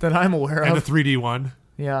 that I'm aware and of. the 3D one.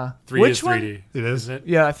 Yeah. 3D Which is one? 3D. It is. Isn't it?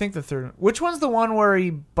 Yeah, I think the third one. Which one's the one where he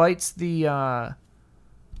bites the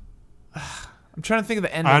I'm trying to think of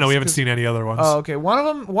the ending. I don't know. We haven't seen any other ones. Oh, okay. One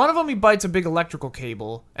of them he bites a big electrical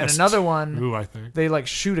cable, and That's another one Ooh, I think. they like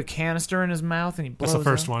shoot a canister in his mouth and he blows. That's the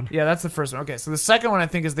first up. one. Yeah, that's the first one. Okay, so the second one I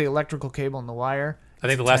think is the electrical cable and the wire. I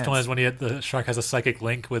think the It's last one intense. is when the shark has a psychic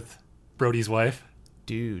link with Brody's wife.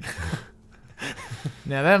 Dude.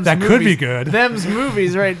 Now them's That could be good. Them's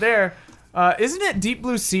movies right there. Isn't it Deep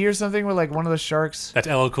Blue Sea or something where like one of the sharks? That's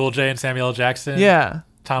LL Cool J and Samuel L. Jackson. Yeah.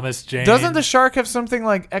 Thomas Jane. Doesn't the shark have something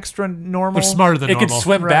like extra normal? They're smarter than It normal. can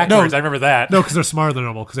swim Right. backwards. No. I remember that. No, because they're smarter than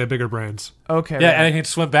normal because they have bigger brains. Okay. Yeah, right. and it can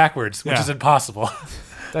swim backwards, which Yeah. is impossible.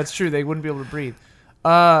 That's true. They wouldn't be able to breathe.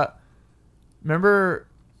 Remember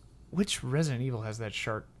which Resident Evil has that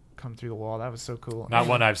shark come through the wall? That was so cool. Not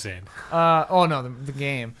one I've seen. Oh no, the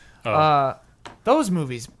game. Oh. Those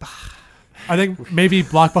movies. I think maybe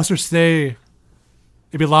blockbusters today,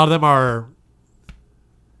 maybe a lot of them are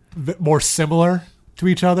more similar to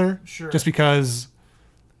each other. Sure. Just because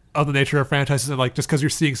of the nature of franchises and like just because you're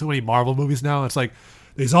seeing so many Marvel movies now, it's like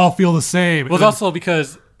these all feel the same. Well, it's also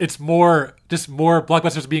because it's more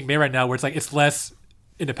blockbusters being made right now, where it's like it's less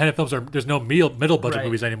independent films, or there's no middle budget Right.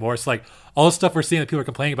 movies anymore. It's like all the stuff we're seeing that people are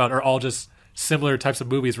complaining about are all just similar types of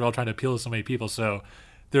movies. We're all trying to appeal to so many people, so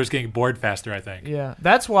they're just getting bored faster, I think. Yeah,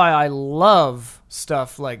 that's why I love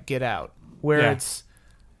stuff like Get Out, where Yeah. it's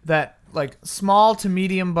that like small to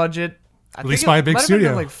medium budget. I Released think by it a big might have been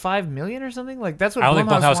studio. like $5 million or something. Like that's what I don't think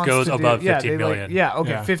Blumhouse wants goes to above do. Yeah, 15 they, million. Like, yeah, okay,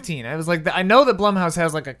 Yeah. 15. I was like, I know that Blumhouse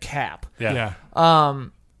has like a cap. Yeah.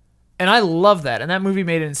 And I love that. And that movie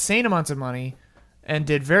made insane amounts of money and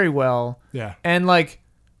did very well. Yeah. And like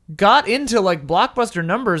got into like blockbuster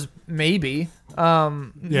numbers maybe. Yeah.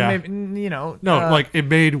 Maybe, you know. No, like it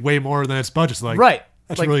made way more than its budget. So, like, right.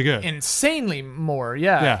 That's like, really good. Insanely more.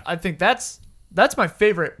 Yeah. Yeah. I think that's my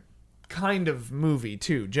favorite kind of movie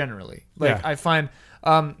too, generally. Like Yeah. I find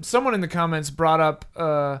someone in the comments brought up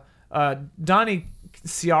Donnie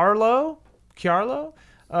Chiarlo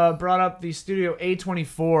brought up the Studio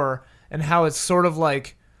A24 and how it's sort of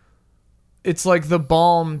like it's like the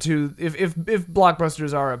balm to if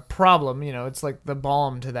blockbusters are a problem, you know, it's like the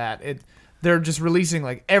balm to that. They're just releasing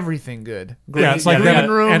like everything good. Yeah, it's like Green them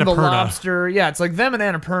and Room, The Annapurna. Lobster. Yeah, it's like them and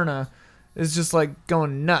Annapurna is just like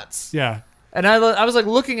going nuts. Yeah. And I was like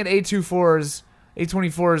looking at A24's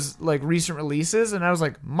A24's like recent releases, and I was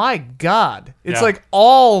like, my God, it's Yeah. like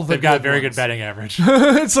all the They've got a good very ones. good batting average.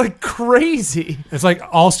 It's like crazy. It's like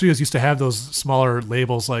all studios used to have those smaller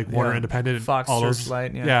labels like Warner Yeah. Independent and Fox, all those.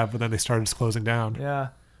 Searchlight, yeah. but then they started closing down. Yeah.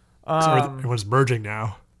 So everyone's merging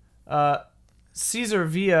now. Caesar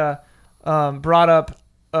Villa brought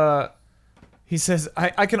up. He says,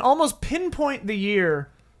 "I can almost pinpoint the year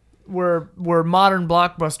where modern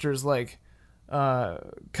blockbusters like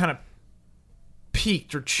kind of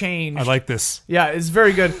peaked or changed." I like this. Yeah, it's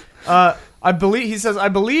very good. I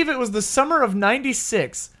believe it was the summer of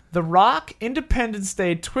 '96. The Rock, Independence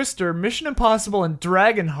Day, Twister, Mission Impossible, and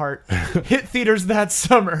Dragonheart hit theaters that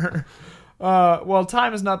summer. Well,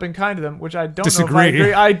 time has not been kind to them, which I don't know if I Disagree.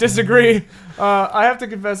 agree. I disagree. I have to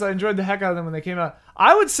confess, I enjoyed the heck out of them when they came out.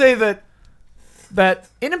 I would say that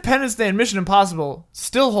Independence Day and Mission Impossible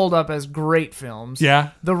still hold up as great films. Yeah.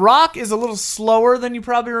 The Rock is a little slower than you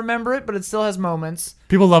probably remember it, but it still has moments.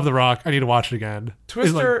 People love The Rock. I need to watch it again.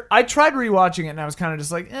 Twister, I tried rewatching it and I was kind of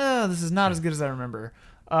just like, this is not as good as I remember.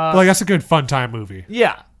 That's a good fun time movie.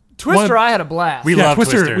 Yeah. Twister, One- I had a blast. We love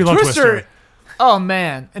Twister. We love Twister, Twister. oh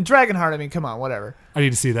man. And Dragonheart, I mean, come on, whatever. I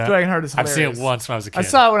need to see that. Dragonheart is I've hilarious. seen it once when I was a kid. I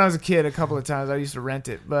saw it when I was a kid a couple of times. I used to rent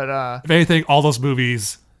it, but If anything, all those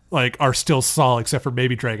movies like are still solid except for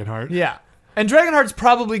maybe Dragonheart. yeah. And Dragonheart's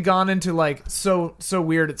probably gone into like so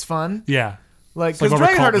weird it's fun. Yeah. Like like because more of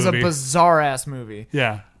a Dragonheart cult is a movie. bizarre ass movie.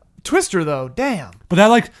 Yeah. Twister though, damn.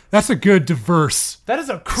 But that's a good diverse. That is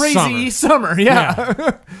a crazy summer. Yeah.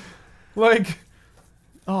 Yeah. Like,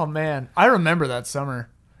 oh man, I remember that summer.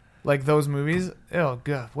 Like those movies. Oh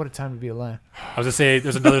god, what a time to be alive. I was gonna say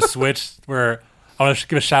there's another switch where I want to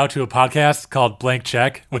give a shout out to a podcast called Blank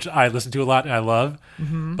Check, which I listen to a lot and I love.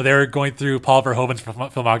 Mm-hmm. But they were going through Paul Verhoeven's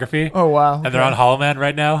filmography. Oh wow. And they're on Hollow Man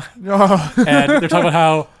right now. Oh. And they're talking about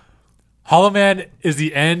how Hollow Man is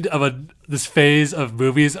the end of this phase of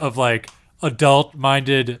movies of like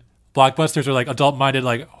adult-minded blockbusters or like adult-minded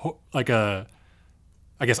like I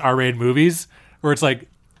guess R-rated movies where it's like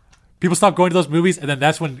people stop going to those movies and then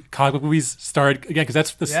that's when comic book movies started again because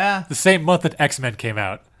that's the same month that X-Men came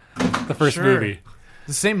out, the first Sure. movie.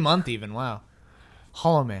 The same month even. Wow.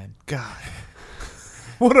 Hollow Man. God.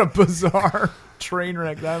 What a bizarre train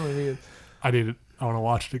wreck that movie is. I want to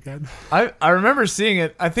watch it again. I remember seeing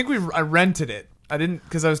it. I think I rented it. I didn't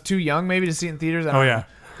because I was too young maybe to see it in theaters. I don't know.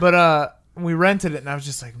 But we rented it and I was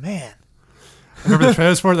just like, man. I remember the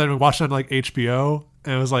trailers for it, then we watched it on like HBO,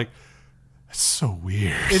 and it was like, it's so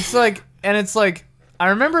weird. It's like I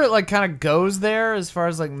remember it like kind of goes there as far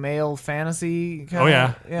as like male fantasy. Kinda, Oh,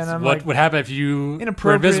 yeah. And I'm What like, would happen if you were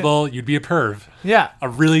Inappropriate. invisible? You'd be a perv. yeah. A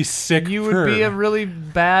really sick You would perv. be a really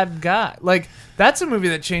bad guy. Like that's a movie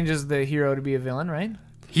that changes the hero to be a villain, right?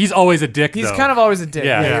 He's always a dick, He's though. kind of always a dick.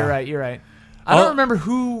 Yeah. Yeah, Yeah. you're right. I don't Well- remember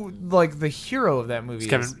who like the hero of that movie is.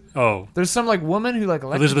 Kevin. Oh, There's some like woman who like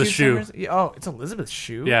Elizabeth electrocutes Shue. him or s- yeah, oh, it's Elizabeth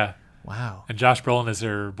Shue. yeah. Wow. And Josh Brolin is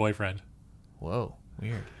her boyfriend. Whoa.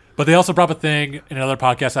 Weird. But they also brought up a thing in another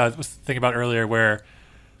podcast I was thinking about earlier where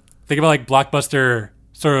think about like blockbuster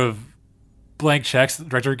sort of blank checks the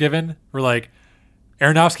director given where like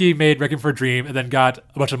Aronofsky made Requiem for a Dream and then got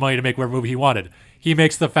a bunch of money to make whatever movie he wanted. He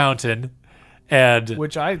makes The Fountain and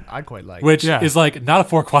Which I quite like. which Yeah. is like not a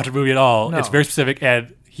 4-quadrant movie at all. No. It's very specific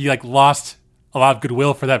and he like lost a lot of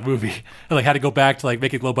goodwill for that movie and like had to go back to like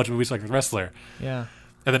making low budget movies like The Wrestler Yeah.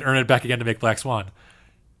 and then earn it back again to make Black Swan.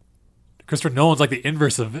 Christopher Nolan's like the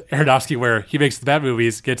inverse of Aronofsky, where he makes the bad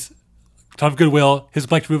movies, gets a ton of goodwill. His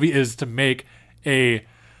blank movie is to make a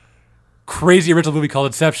crazy original movie called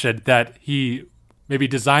Inception that he maybe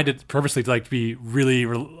designed it purposely to like be really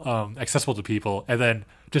accessible to people, and then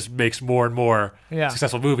just makes more and more Yeah.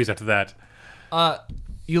 successful movies after that.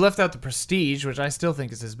 You left out The Prestige, which I still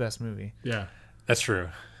think is his best movie. Yeah. That's true.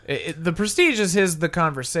 The Prestige is The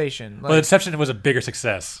Conversation. But Like, Inception was a bigger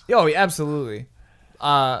success. oh, yeah, absolutely.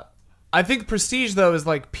 I think Prestige though is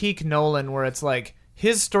like peak Nolan, where it's like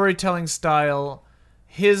his storytelling style,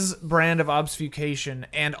 his brand of obfuscation,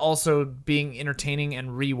 and also being entertaining and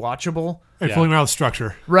rewatchable. And Yeah. fooling around with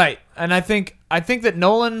structure. Right, and I think that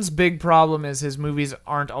Nolan's big problem is his movies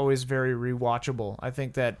aren't always very rewatchable. I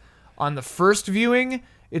think that on the first viewing,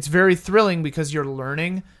 it's very thrilling because you're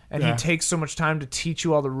learning, and Yeah. he takes so much time to teach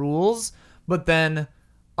you all the rules. But then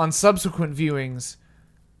on subsequent viewings,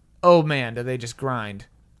 oh man, do they just grind?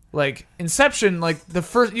 Like Inception, like the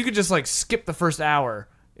first, you could just like skip the first hour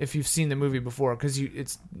if you've seen the movie before because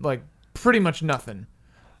it's like pretty much nothing.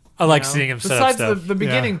 I like you know? seeing him set up Besides stuff. the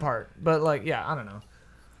beginning part, but like yeah, I don't know,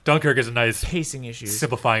 Dunkirk is a nice pacing issues.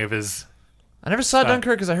 simplifying of his. I never saw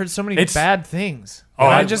Dunkirk because I heard so many It's- bad things. Oh,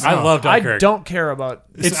 And I love Dunkirk. I don't care about.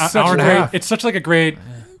 It's an such hour a and a great. half. It's such like a great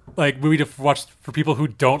like movie to watch for people who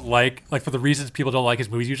don't like for the reasons people don't like his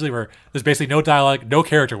movies usually, where there's basically no dialogue, no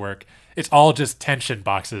character work. It's all just tension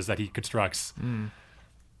boxes that he constructs.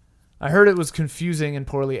 I heard it was confusing and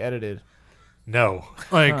poorly edited. No.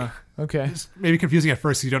 Like Okay. it's maybe confusing at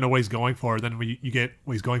first because you don't know what he's going for. Then when you get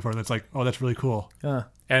what he's going for, then it's like, oh, that's really cool.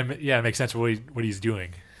 And yeah, it makes sense what he's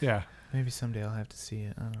doing. Yeah. Maybe someday I'll have to see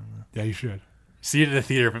it. I don't know. Yeah, you should. See it in the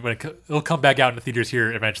theater, but when it'll come back out in the theaters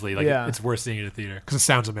here eventually. Like Yeah. it's worth seeing it in the theater. Because it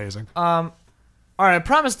sounds amazing. All right, I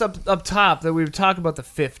promised up top that we would talk about the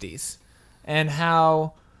 50s and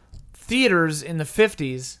how theaters in the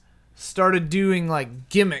 50s started doing like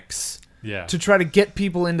gimmicks Yeah. to try to get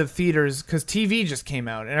people into theaters because TV just came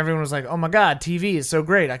out and everyone was like, "Oh my God, TV is so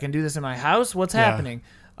great! I can do this in my house. What's happening?"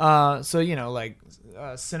 So like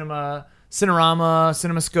Cinerama,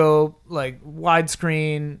 CinemaScope, like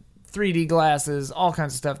widescreen, 3D glasses, all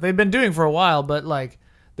kinds of stuff. They've been doing for a while, but like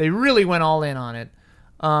they really went all in on it.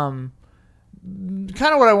 Kind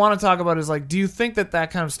of what I want to talk about is like, do you think that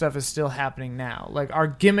kind of stuff is still happening now? Like, are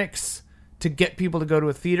gimmicks to get people to go to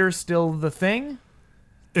a theater still the thing?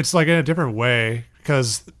 It's like in a different way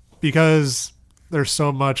because there's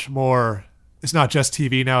so much more. It's not just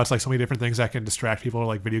TV now. It's like so many different things that can distract people,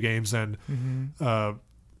 like video games and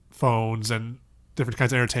phones and different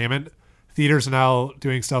kinds of entertainment. Theaters are now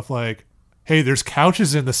doing stuff like, hey, there's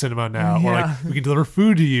couches in the cinema now, or like we can deliver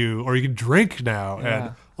food to you, or you can drink now,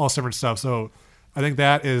 and all this different stuff. So I think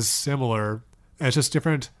that is similar. And it's just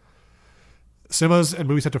different. Cinemas and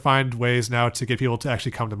movies have to find ways now to get people to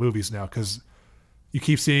actually come to movies now because you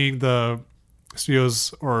keep seeing the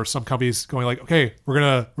studios or some companies going like, okay, we're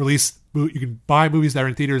going to release, you can buy movies that are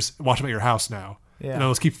in theaters and watch them at your house now. Yeah. And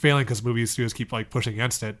those keep failing because movie studios keep like pushing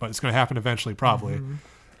against it, but it's going to happen eventually probably.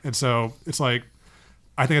 And so it's like,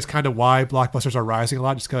 I think it's kind of why blockbusters are rising a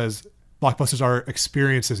lot, just because blockbusters are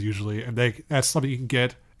experiences usually, and that's something you can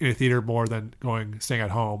get in a theater more than staying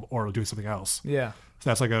at home or doing something else. Yeah. So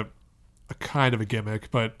that's like a kind of a gimmick,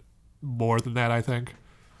 but more than that, I think.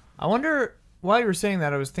 I wonder, while you were saying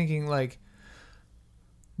that, I was thinking like,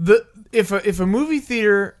 if a movie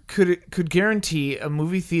theater could guarantee a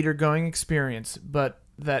movie theater going experience, but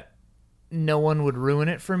that no one would ruin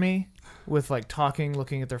it for me with like talking,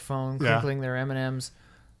 looking at their phone, crinkling their M&Ms.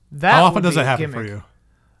 How often does that happen for you?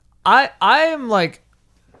 I am like,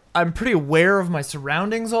 I'm pretty aware of my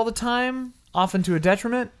surroundings all the time, often to a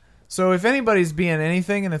detriment. So if anybody's being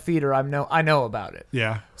anything in a theater, I know about it.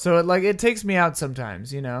 Yeah. So it takes me out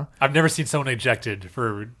sometimes, you know. I've never seen someone ejected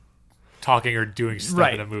for talking or doing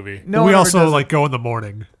stuff in a movie. No, we also like go in the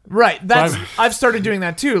morning. Right. I've started doing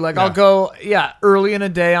that too. Like I'll go early in a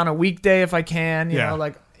day on a weekday if I can, you know,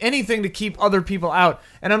 like anything to keep other people out.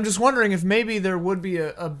 And I'm just wondering if maybe there would be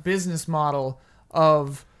a business model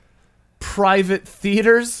of private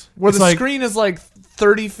theaters where it's the like, screen is like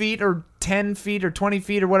 30 feet or 10 feet or 20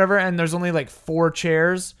 feet or whatever, and there's only like 4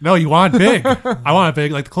 chairs. No, you want big. I want it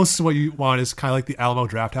big. Like the closest to what you want is kind of like the Alamo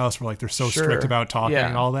Draft House, where like they're so strict about talking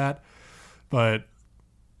and all that. But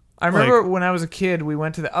I remember when I was a kid, we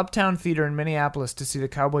went to the Uptown Theater in Minneapolis to see the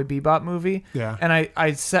Cowboy Bebop movie. Yeah. And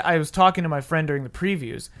I was talking to my friend during the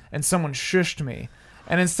previews, and someone shushed me.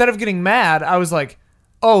 And instead of getting mad, I was like,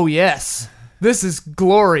 "Oh yes, this is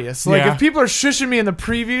glorious! Like if people are shushing me in the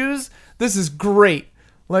previews, this is great.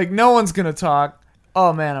 Like no one's gonna talk."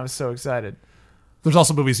 Oh man, I was so excited. There's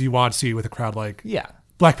also movies you want to see with a crowd, like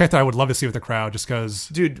Black Panther. I would love to see with a crowd, just because.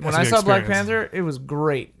 Dude, when I saw Black Panther, it was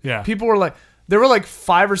great. Yeah. People were like, there were like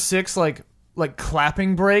 5 or 6 like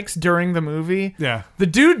clapping breaks during the movie. Yeah. The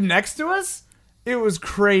dude next to us, it was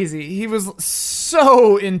crazy. He was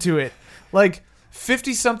so into it. Like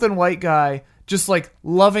 50-something white guy, just like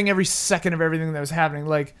loving every second of everything that was happening.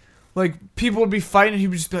 Like people would be fighting, and he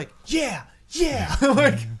would just be like, "Yeah, yeah,"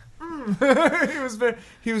 like.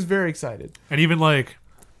 He was very excited. And even like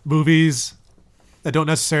movies that don't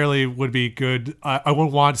necessarily would be good, I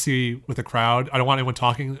wouldn't want to see with a crowd. I don't want anyone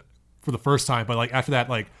talking for the first time, but like after that,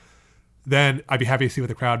 like then I'd be happy to see with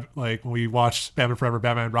a crowd. Like when we watched Batman Forever,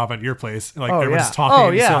 Batman and Robin at your place, and like everyone's just talking. Oh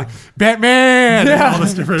yeah, like, Batman. And all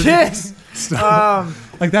this different Kiss.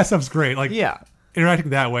 stuff. Like that stuff's great. Like yeah,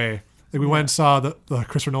 interacting that way. Like we went and saw the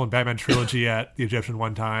Christopher Nolan Batman trilogy at the Egyptian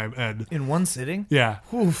one time, and in one sitting. Yeah.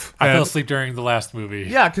 Oof. I fell asleep during the last movie.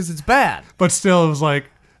 Yeah, because it's bad. But still, it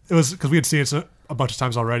was because we had seen it a bunch of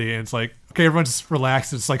times already, and it's like, okay, everyone's just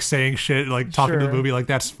relaxed. It's like saying shit, like talking to the movie, like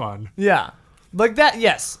that's fun. Yeah, like that.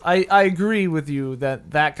 Yes, I agree with you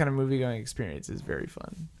that kind of movie going experience is very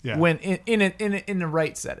fun. Yeah. When in the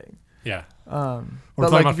right setting. Yeah.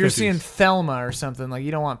 But like if you're seeing Thelma or something, like you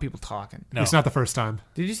don't want people talking. No. It's not the first time.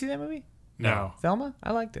 Did you see that movie? No. Thelma?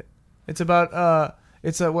 I liked it. It's about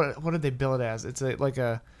what did they bill it as? It's like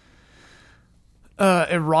a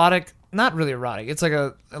erotic, not really erotic. It's like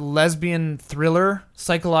a lesbian thriller,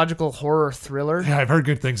 psychological horror thriller. Yeah, I've heard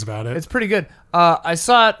good things about it. It's pretty good. I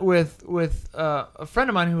saw it with a friend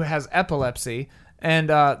of mine who has epilepsy, and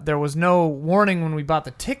there was no warning when we bought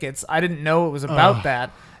the tickets. I didn't know it was about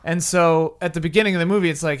that. And so at the beginning of the movie,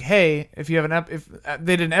 it's like, hey, if you have if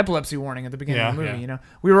they did an epilepsy warning at the beginning of the movie,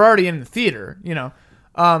 we were already in the theater,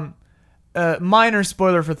 minor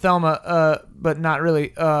spoiler for Thelma, but not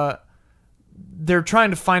really. They're trying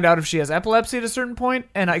to find out if she has epilepsy at a certain point,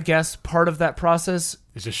 and I guess part of that process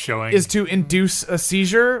It's just showing is to induce a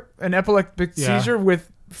seizure, an epileptic seizure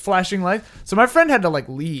with flashing lights. So my friend had to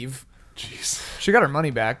leave. Jeez. She got her money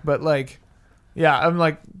back, but I'm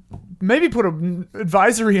like, maybe put an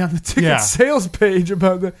advisory on the ticket sales page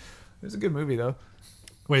about the. It's a good movie though.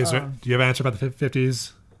 Wait, do you have an answer about the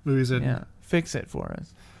 50s movies? Yeah, fix it for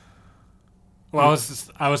us. Well,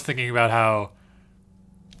 I was thinking about how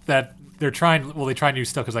that they try new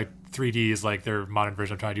stuff because 3D is their modern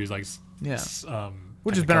version of trying to use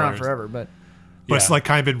which has been around forever, but it's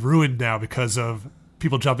kind of been ruined now because of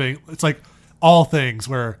people jumping. It's like all things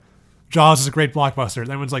where Jaws is a great blockbuster, and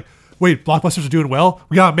everyone's like, wait, blockbusters are doing well,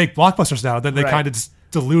 we gotta make blockbusters now. Then they kind of just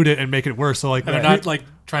dilute it and make it worse. So and they're not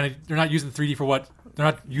they're not using 3D for what they're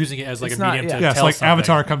not using it as a medium to tell so something.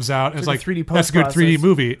 Avatar comes out and it's 3D that's a good 3D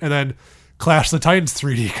movie, and then Clash of the Titans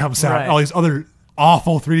 3D comes out. All these other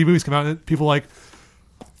awful 3D movies come out, and people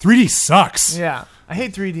 3D sucks. Yeah, I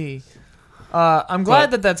hate 3D. I'm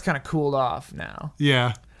glad that that's kind of cooled off now.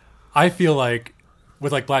 Yeah, I feel like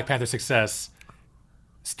with Black Panther's success,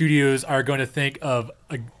 studios are going to think of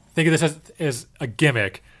this as a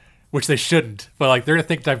gimmick, which they shouldn't. But they're going to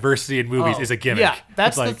think diversity in movies is a gimmick. Yeah,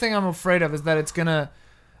 that's the thing I'm afraid of, is that it's gonna.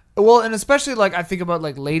 Well, and especially I think about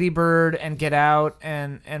Lady Bird and Get Out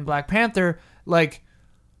and Black Panther,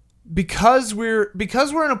 because we're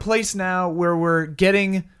in a place now where we're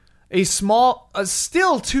getting a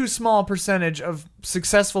still too small percentage of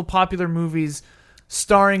successful popular movies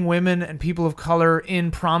starring women and people of color in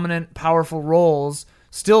prominent, powerful roles.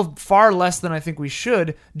 Still far less than I think we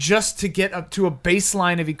should, just to get up to a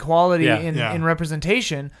baseline of equality in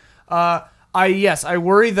representation. I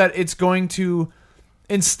worry that it's going to,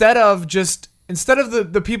 instead of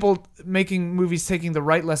the people making movies taking the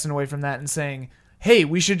right lesson away from that and saying, hey,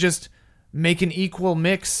 we should just make an equal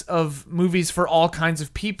mix of movies for all kinds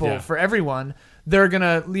of people, for everyone, they're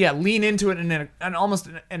gonna lean into it in an almost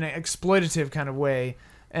an exploitative kind of way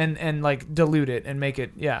and dilute it and make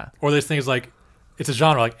it Or there's things it's a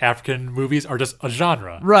genre, African movies are just a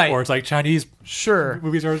genre. Right. Or it's Chinese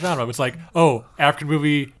movies are a genre. It's African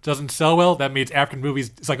movie doesn't sell well, that means African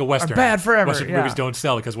movies, it's like a Western. Are bad forever. Western movies don't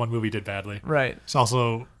sell because one movie did badly. Right. It's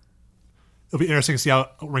also, it'll be interesting to see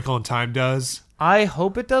how Wrinkle in Time does. I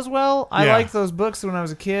hope it does well. I liked those books when I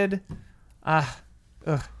was a kid. I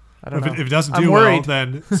don't know. If it doesn't do well,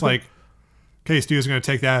 then it's okay, studios are going to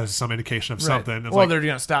take that as some indication of something. It's they're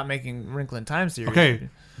going to stop making Wrinkle in Time series. Okay, you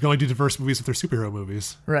can only do diverse movies if they're superhero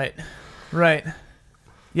movies. Right.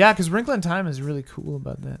 Yeah, because Wrinkle in Time is really cool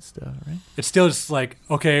about that stuff, right? It's still just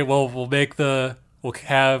okay, well, we'll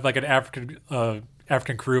have an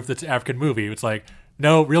African crew if it's an African movie. It's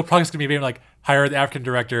no, real progress is going to be made hire the African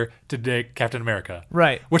director to make Captain America.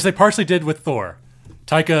 Right. Which they partially did with Thor.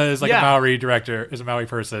 Taika is a Maori director, is a Maori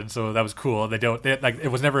person, so that was cool.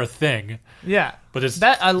 It was never a thing. Yeah. But it's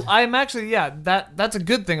that I'm actually that's a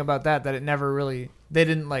good thing about that it never really, they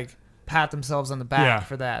didn't pat themselves on the back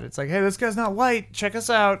for that. It's hey, this guy's not white, check us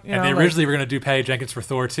out. And they originally were going to do Patty Jenkins for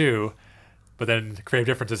Thor 2, but then creative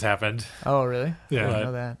differences happened. Oh, really? Yeah. I didn't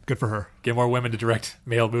know that. Good for her. Get more women to direct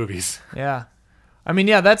male movies. Yeah.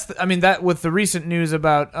 That with the recent news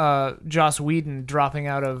about Joss Whedon dropping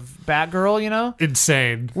out of Batgirl,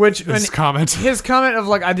 insane. His comment of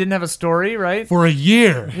I didn't have a story, right? For a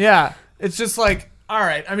year. Yeah. It's just all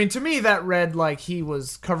right. To me that read he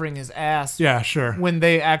was covering his ass. Yeah, sure. When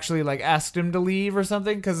they actually asked him to leave or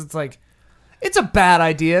something, because it's it's a bad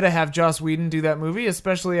idea to have Joss Whedon do that movie,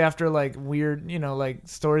 especially after weird,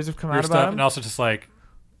 stories have come out about him. And also just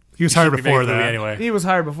he was hired before that. Anyway. He was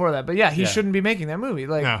hired before that, but he shouldn't be making that movie.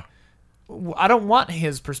 No. I don't want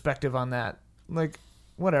his perspective on that.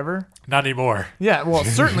 Whatever. Not anymore. Yeah, well,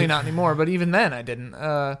 certainly not anymore. But even then, I didn't.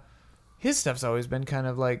 His stuff's always been kind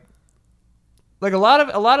of a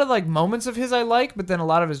lot of moments of his I like, but then a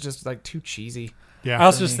lot of it's just too cheesy. Yeah. I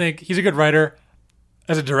also just think he's a good writer.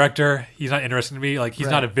 As a director, he's not interesting to me. He's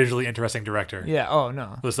not a visually interesting director. Yeah. Oh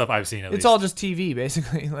no. The stuff I've seen, at least. It's all just TV,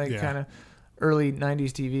 basically, kind of early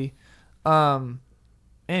 '90s TV.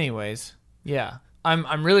 Anyways, yeah,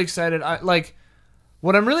 I'm really excited.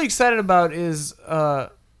 What I'm really excited about is I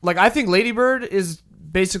think Lady Bird is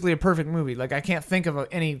basically a perfect movie. Like, I can't think of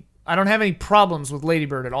any. I don't have any problems with Lady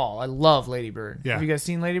Bird at all. I love Lady Bird. Yeah. Have you guys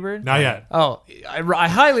seen Lady Bird? Not yet. Oh, I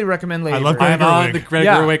highly recommend Lady I love Bird. Greta I'm on Gerwig. the Greta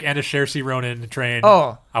Yeah. Gerwig and a Saoirse Ronan train.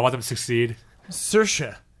 Oh. I want them to succeed.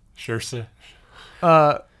 Saoirse, Saoirse.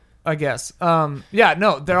 I guess. Yeah,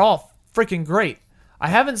 no, they're all freaking great. I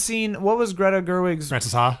haven't seen, what was Greta Gerwig's?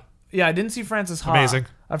 Francis Ha. Yeah, I didn't see Frances Ha. Amazing.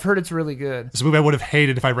 I've heard it's really good. It's a movie I would have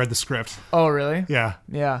hated if I read the script. Oh, really? Yeah.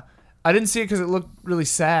 Yeah. I didn't see it because it looked really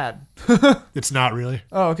sad. It's not really.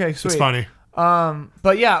 Oh, okay, sweet. It's funny.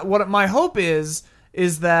 But yeah, what my hope is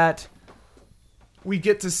that we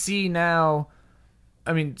get to see now.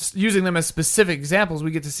 I mean, using them as specific examples, we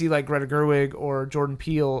get to see like Greta Gerwig or Jordan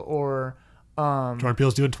Peele or Jordan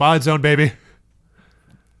Peele's doing Twilight Zone, baby.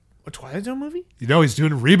 a Twilight Zone movie. You know he's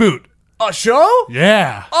doing a reboot. A show?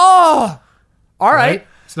 Yeah. Oh, all right.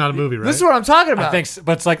 It's not a movie, right? This is what I'm talking about. I think,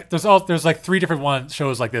 but it's like there's like 3 different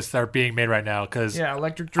shows like this that are being made right now because Yeah,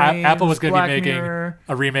 Electric Dreams. Apple was going to be Black making Mirror.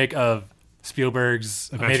 a remake of Spielberg's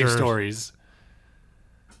Amazing Adventures. Stories.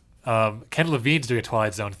 Ken Levine's doing a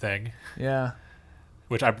Twilight Zone thing, Yeah,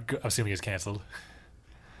 which I'm assuming is canceled.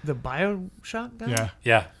 the BioShock guy. Yeah.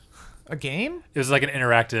 Yeah, A game. it was like an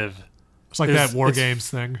interactive. It's like It's- that War it's- Games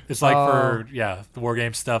thing. It's like Oh. for the war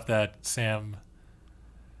game stuff that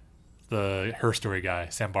Her Story guy,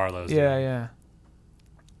 Sam Barlow's. Yeah, doing. yeah.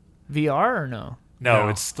 VR or no? No, No.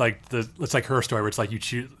 it's like Her Story, where it's like you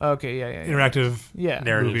choose Okay, yeah. Interactive. Yeah.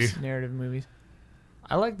 narratives. Movie. Narrative movies.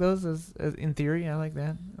 I like those as in theory. I like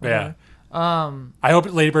that. Yeah. Whatever. I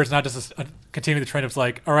hope Lady Bird's not just continuing the trend of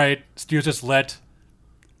like, all right, studios just let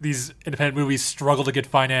these independent movies struggle to get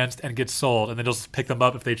financed and get sold, and then they'll just pick them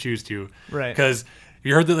up if they choose to. Right. Because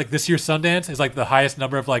you heard that like this year's Sundance is like the highest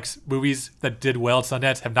number of like movies that did well at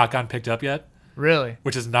Sundance have not gotten picked up yet, Really?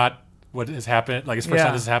 which is not what has happened. Like it's the first Yeah.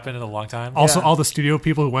 time this has happened in a long time. Also, Yeah. all the studio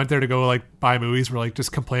people who went there to go like buy movies were like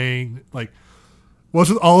just complaining, like, what's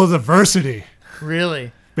with all of the diversity?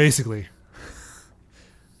 Really? Basically,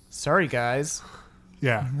 Sorry, guys.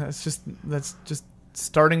 yeah. That's just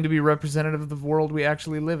starting to be representative of the world we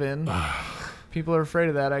actually live in. People are afraid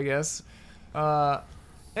of that, I guess.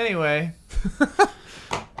 Anyway.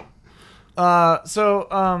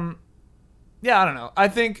 Yeah, I don't know. I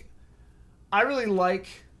think I really like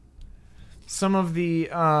some of the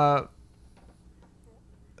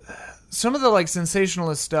like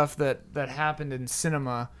sensationalist stuff that happened in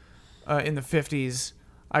cinema in the 50s.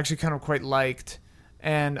 I actually kind of quite liked,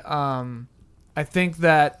 and I think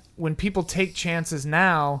that when people take chances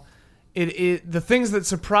now, the things that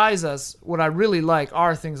surprise us, what I really like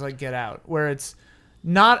are things like Get Out, where it's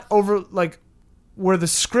not over like where the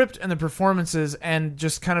script and the performances and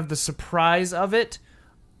just kind of the surprise of it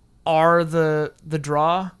are the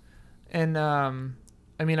draw. And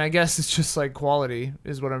I mean, I guess it's just like quality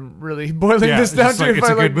is what I'm really boiling Yeah, this it's down just to. like, If it's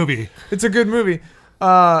I a good movie. It's a good movie.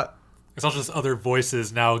 It's also just other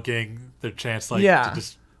voices now getting their chance, like Yeah. to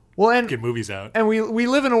just Well, and get movies out. and we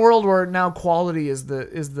live in a world where now quality is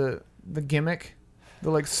the gimmick,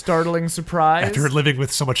 the like startling surprise. After living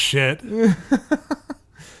with so much shit,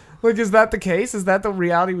 Like, is that the case? Is that the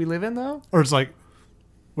reality we live in though? or it's like,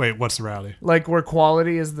 wait, what's the reality? Like where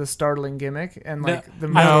quality is the startling gimmick and like the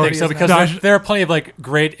I don't think majority so is because not- there are plenty of like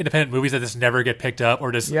great independent movies that just never get picked up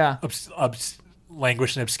or just Yeah.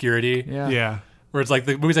 languish in obscurity. yeah. Yeah. Where it's like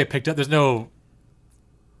the movies I picked up, there's no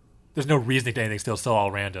reasoning to anything. Still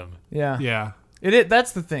all random. Yeah. Yeah.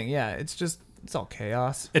 That's the thing. Yeah. It's all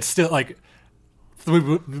chaos. It's still like the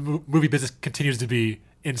movie business continues to be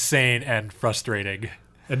insane and frustrating.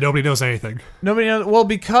 And nobody knows anything. Nobody knows. Well,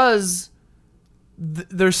 because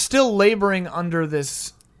they're still laboring under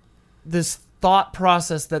this thought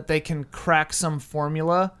process that they can crack some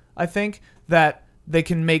formula. I think that they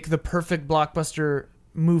can make the perfect blockbuster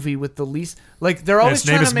movie with the least. Like they're And always its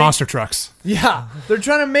name trying is to make. Monster Trucks. Yeah, they're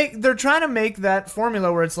trying to make that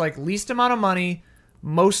formula where it's like least amount of money,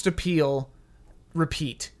 most appeal,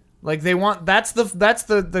 repeat. Like they want that's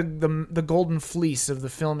the golden fleece of the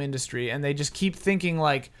film industry, and they just keep thinking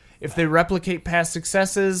like if they replicate past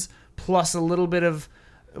successes plus a little bit of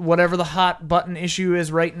whatever the hot button issue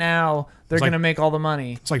is right now, they're It's like- gonna make all the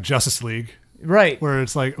money. It's like Justice League, Right. where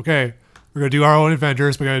it's like, okay, we're gonna do our own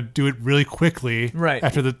Avengers. We're gonna do it really quickly. Right.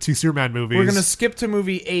 After the 2 Superman movies, We're gonna skip to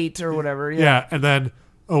movie 8 or whatever. Yeah, and then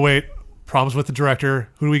wait, problems with the director.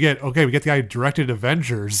 Who do we get? Okay, we get the guy who directed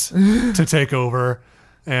Avengers to take over,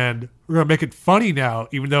 and we're gonna make it funny now,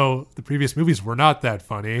 even though the previous movies were not that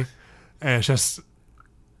funny, and it's just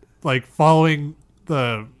like following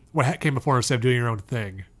what came before instead of doing your own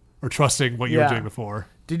thing or trusting what you were Yeah. doing before.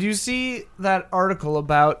 Did you see that article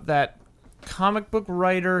about that comic book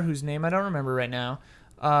writer whose name I don't remember right now?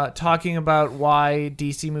 talking about why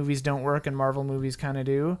DC movies don't work and Marvel movies kind of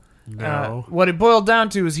do. No. What it boiled down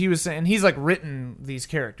to is he was saying he's like written these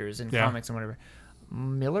characters in Yeah. comics and whatever.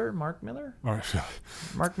 Mark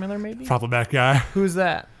Miller, maybe. Problematic guy. Who's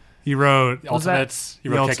that? He wrote, Was that- Ultimates. He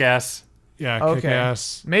wrote the Kick-Ass. yeah, Okay.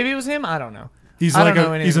 Kick-Ass. Maybe it was him. I don't know. He's I like don't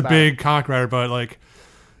know anything he's a about big comic writer, but like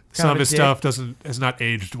some of of a his dick. stuff has not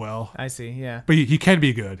aged well. I see. Yeah. But he can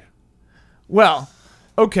be good. Well,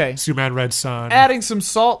 okay. Superman Red Sun. Adding some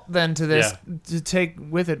salt then to this to take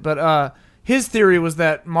with it, but his theory was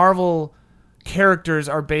that Marvel characters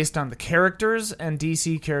are based on the characters and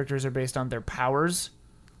DC characters are based on their powers.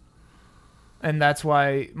 And that's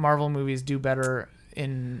why Marvel movies do better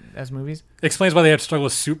as movies. Explains why they have to struggle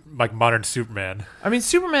with modern Superman. I mean,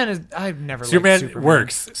 Superman is I've never Superman, liked Superman.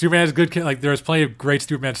 works. Superman is good. Like there's plenty of great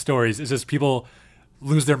Superman stories. It's just people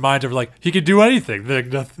lose their minds over like he could do anything. Like,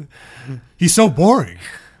 nothing. He's so boring.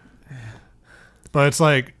 But it's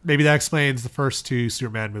like maybe that explains the first two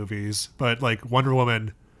Superman movies. But like Wonder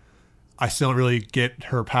Woman, I still don't really get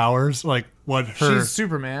her powers. Like what her. She's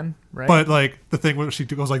Superman, right? But like the thing when she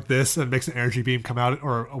goes like this and makes an energy beam come out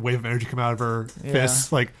or a wave of energy come out of her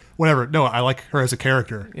fists, like whatever. No, I like her as a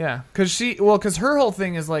character. yeah, because her whole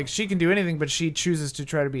thing is like she can do anything, but she chooses to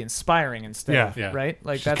try to be inspiring instead. Yeah. Yeah. Right.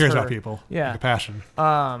 Like She that's cares her, about people. Yeah. Compassion.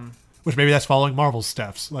 Um. Which maybe that's following Marvel's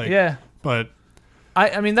steps. Like Yeah. But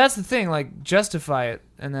I mean that's the thing. Like justify it,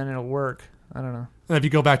 and then it'll work. I don't know. and if you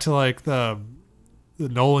go back to like the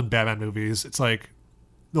Nolan Batman movies, it's like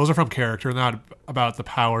those are from character, not about the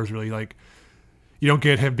powers really. Like you don't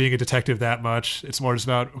get him being a detective that much. It's more just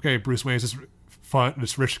about okay, Bruce Wayne's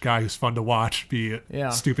this rich guy who's fun to watch be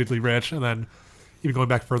stupidly rich, and then even going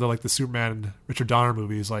back further, like the Superman and Richard Donner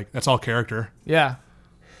movies, like that's all character. Yeah.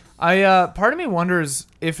 Part of me wonders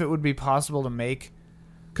if it would be possible to make,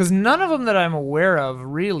 because none of them that I'm aware of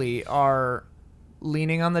really are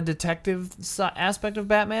leaning on the detective aspect of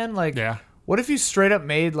Batman. Like, Yeah. what if you straight up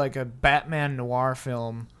made like a Batman noir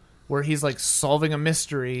film where he's like solving a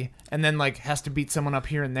mystery and then like has to beat someone up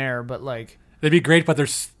here and there, but like, They'd be great, but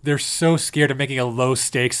they're so scared of making a low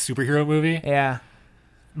stakes superhero movie. yeah,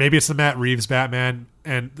 Maybe it's the Matt Reeves Batman,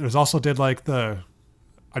 and there's also did like I've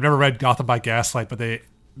never read Gotham by Gaslight, but they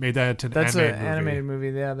made that into an that's an animated movie. animated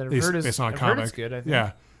movie. Yeah, that I've It's heard is based on a I've heard comic. it's good. I think.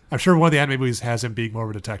 Yeah, I'm sure one of the animated movies has him being more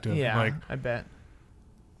of a detective. Yeah, Like I bet.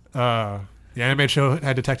 the animated show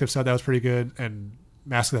had detective stuff that was pretty good, and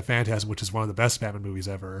Mask of the Phantasm, which is one of the best Batman movies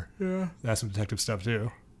ever. Yeah, that's some detective stuff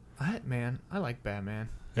too. I like Batman.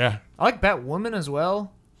 Yeah, I like Batwoman as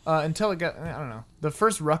well. Until it got, I don't know. The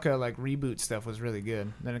first Rucka like reboot stuff was really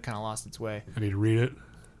good. Then it kind of lost its way. I need to read it.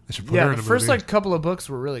 They should put her Yeah, in the a first movie. like couple of books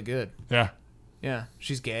were really good. Yeah, Yeah,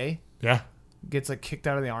 she's gay. yeah, Gets like kicked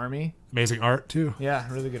out of the army. amazing art too.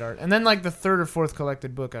 Yeah, really good art. And then like the third or fourth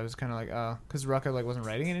collected book, I was kind of like, oh, because Rucka like wasn't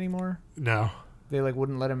writing it anymore. No, They like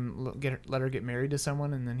wouldn't let him let her get married to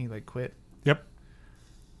someone, and then he like quit. yep.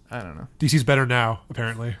 I don't know. DC's better now,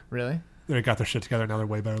 apparently. Really? They got their shit together now. They're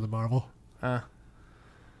way better than Marvel. Anyway.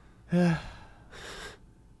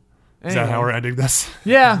 Is that how we're ending this?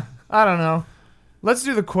 Yeah, I don't know. Let's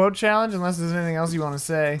do the quote challenge, unless there's anything else you want to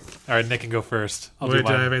say. All right, Nick can go first. I'll Wait, do did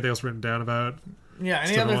I mine. have anything else written down about? Yeah,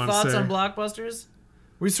 any Stuff I other wanna thoughts say. on blockbusters?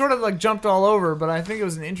 We sort of like jumped all over, but I think it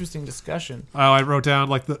was an interesting discussion. Oh, I wrote down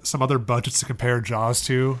like some other budgets to compare Jaws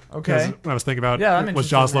to. 'Cause Okay. When I was thinking about Yeah, I'm was interested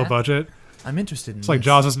Jaws in low that. budget? I'm interested in It's like this.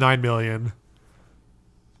 Jaws is $9 million.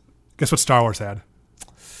 Guess what Star Wars had?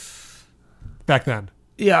 Back then.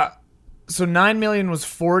 Yeah. So 9 million was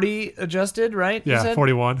 40 adjusted, right? You Yeah, said?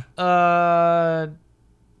 41. Oh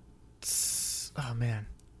man.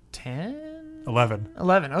 10? 11.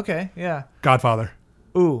 11. Okay. Yeah. Godfather.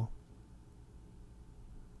 Ooh.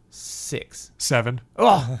 6. 7.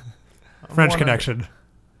 Oh. French 100. Connection.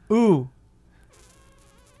 Ooh.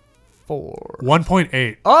 4.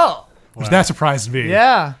 1.8. Oh. Which that surprised me.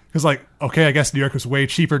 Yeah. Because like, okay, I guess New York was way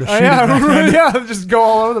cheaper to shoot it Yeah. back then, Yeah. Just go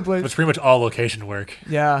all over the place. It's pretty much all location work.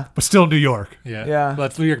 Yeah. but still New York. Yeah. Yeah.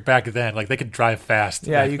 But it's New York back then. Like they could drive fast.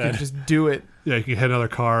 Yeah. back You then. could just do it. Yeah, you can hit another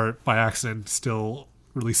car by accident and still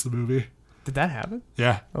release the movie. Did that happen?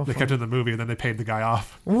 Yeah, Oh, they fun. kept it in the movie and then they paid the guy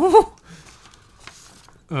off. Woo.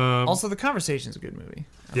 Um, Also, The Conversation's a good movie.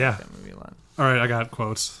 I Yeah. like that movie a lot. all right, I got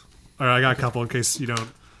quotes. All right, I got a couple in case you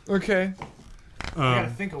don't. Okay. I gotta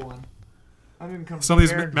Um, think of one. I didn't come some of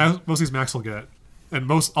these, prepared. most of these Max will get, and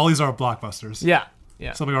all these are blockbusters. Yeah.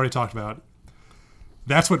 Yeah. Something we already talked about.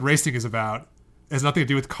 That's what racing is about. It has nothing to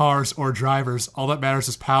do with cars or drivers. All that matters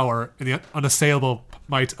is power and the unassailable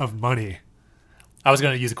might of money. I was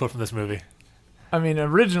going to use a quote from this movie. I mean,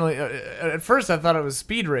 originally, at first I thought it was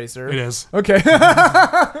Speed Racer. It is. Okay.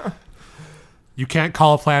 You can't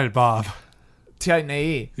call a planet Bob. Titan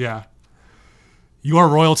AE. Yeah. You are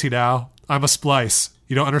royalty now. I'm a splice.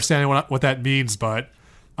 You don't understand what that means, but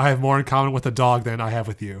I have more in common with a dog than I have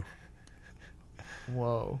with you.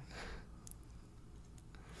 Whoa.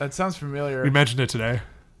 That sounds familiar. We mentioned it today.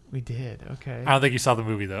 We did. Okay. I don't think you saw the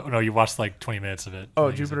movie though. No, you watched like 20 minutes of it. I Oh,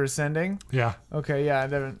 think you Jupiter Ascending? Yeah. Okay, yeah, I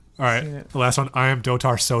haven't All right. seen it. The last one. I am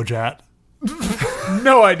Dotar Sojat.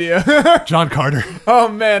 No idea. John Carter. Oh,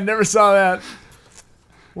 man, never saw that.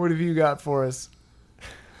 What have you got for us? said.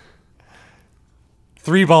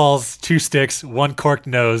 3 balls, 2 sticks, 1 corked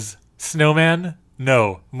nose. Snowman?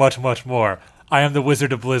 No, much, much more. I am the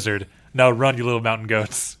Wizard of Blizzard. Now run, you little mountain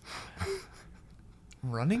goats.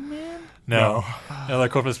 Running Man? No. Another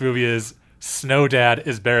quote from this movie is, Snow Dad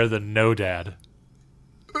is better than no dad.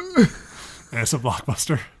 And it's a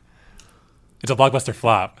blockbuster. It's a blockbuster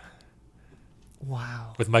flop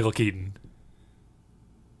Wow. with Michael Keaton.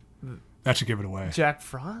 That should give it away. Jack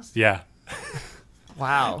Frost? Yeah.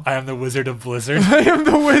 Wow. I am the Wizard of Blizzard. I am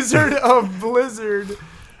the Wizard of Blizzard.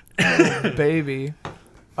 Baby.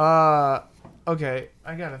 Okay,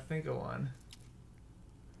 I gotta think of one.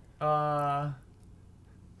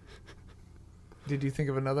 Did you think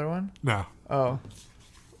of another one? No. Oh.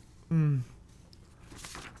 I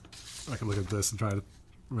can look at this and try to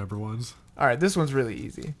remember ones. All right, this one's really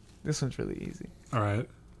easy. All right.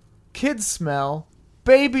 Kids smell.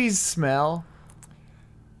 Babies smell.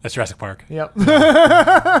 That's Jurassic Park. Yep.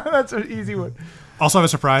 That's an easy one. Also, I'm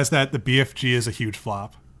surprised that the BFG is a huge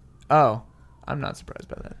flop. Oh, I'm not surprised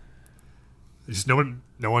by that. Just no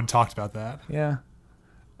one talked about that. Yeah.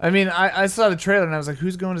 I mean, I saw the trailer and I was like,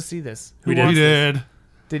 who's going to see this? Who We did. wants We this? did.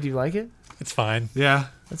 Did you like it? It's fine. Yeah.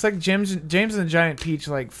 It's like James and the Giant Peach,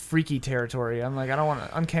 like freaky territory. I'm like, I don't want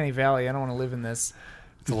to, Uncanny Valley. I don't want to live in this.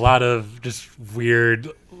 It's a lot of just weird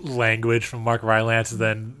language from Mark Rylance, and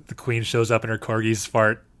then the Queen shows up and her corgis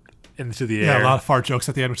fart into the Yeah, air. a lot of fart jokes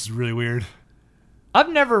at the end, which is really weird. I've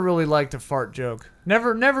never really liked a fart joke.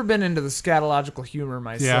 Never been into the scatological humor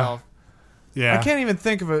myself. Yeah. I can't even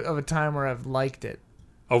think of a time where I've liked it.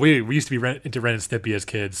 Oh, we used to be into Ren and Stimpy as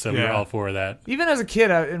kids, so we were Yeah. all for that. Even as a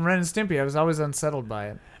kid in Ren and Stimpy, I was always unsettled by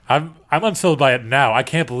it. I'm unsettled by it now. I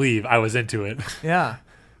can't believe I was into it. Yeah.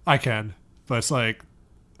 I can, but it's like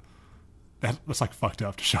that's like fucked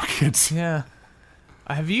up to show kids. Yeah.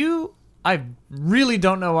 Have you... I really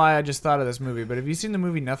don't know why I just thought of this movie, but have you seen the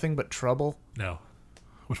movie Nothing But Trouble? No.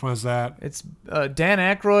 Which one is that? It's Dan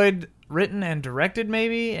Aykroyd written and directed,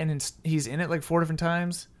 maybe, and he's in it like 4 different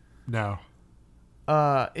times. No.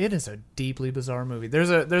 It is a deeply bizarre movie. There's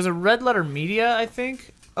a Red Letter Media, I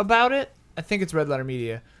think, about it. I think it's Red Letter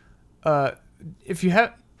Media. If you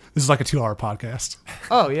have... This is like a 2-hour podcast.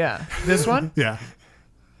 Oh, yeah. This one? Yeah.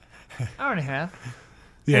 Hour and a half.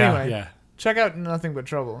 Yeah. Anyway. Yeah. Check out Nothing But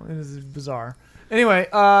Trouble. It is bizarre. Anyway,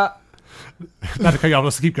 Not to cut you off.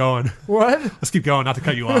 Let's keep going. what? Let's keep going. Not to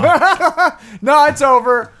cut you off. No, it's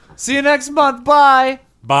over. See you next month. Bye.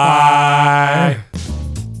 Bye.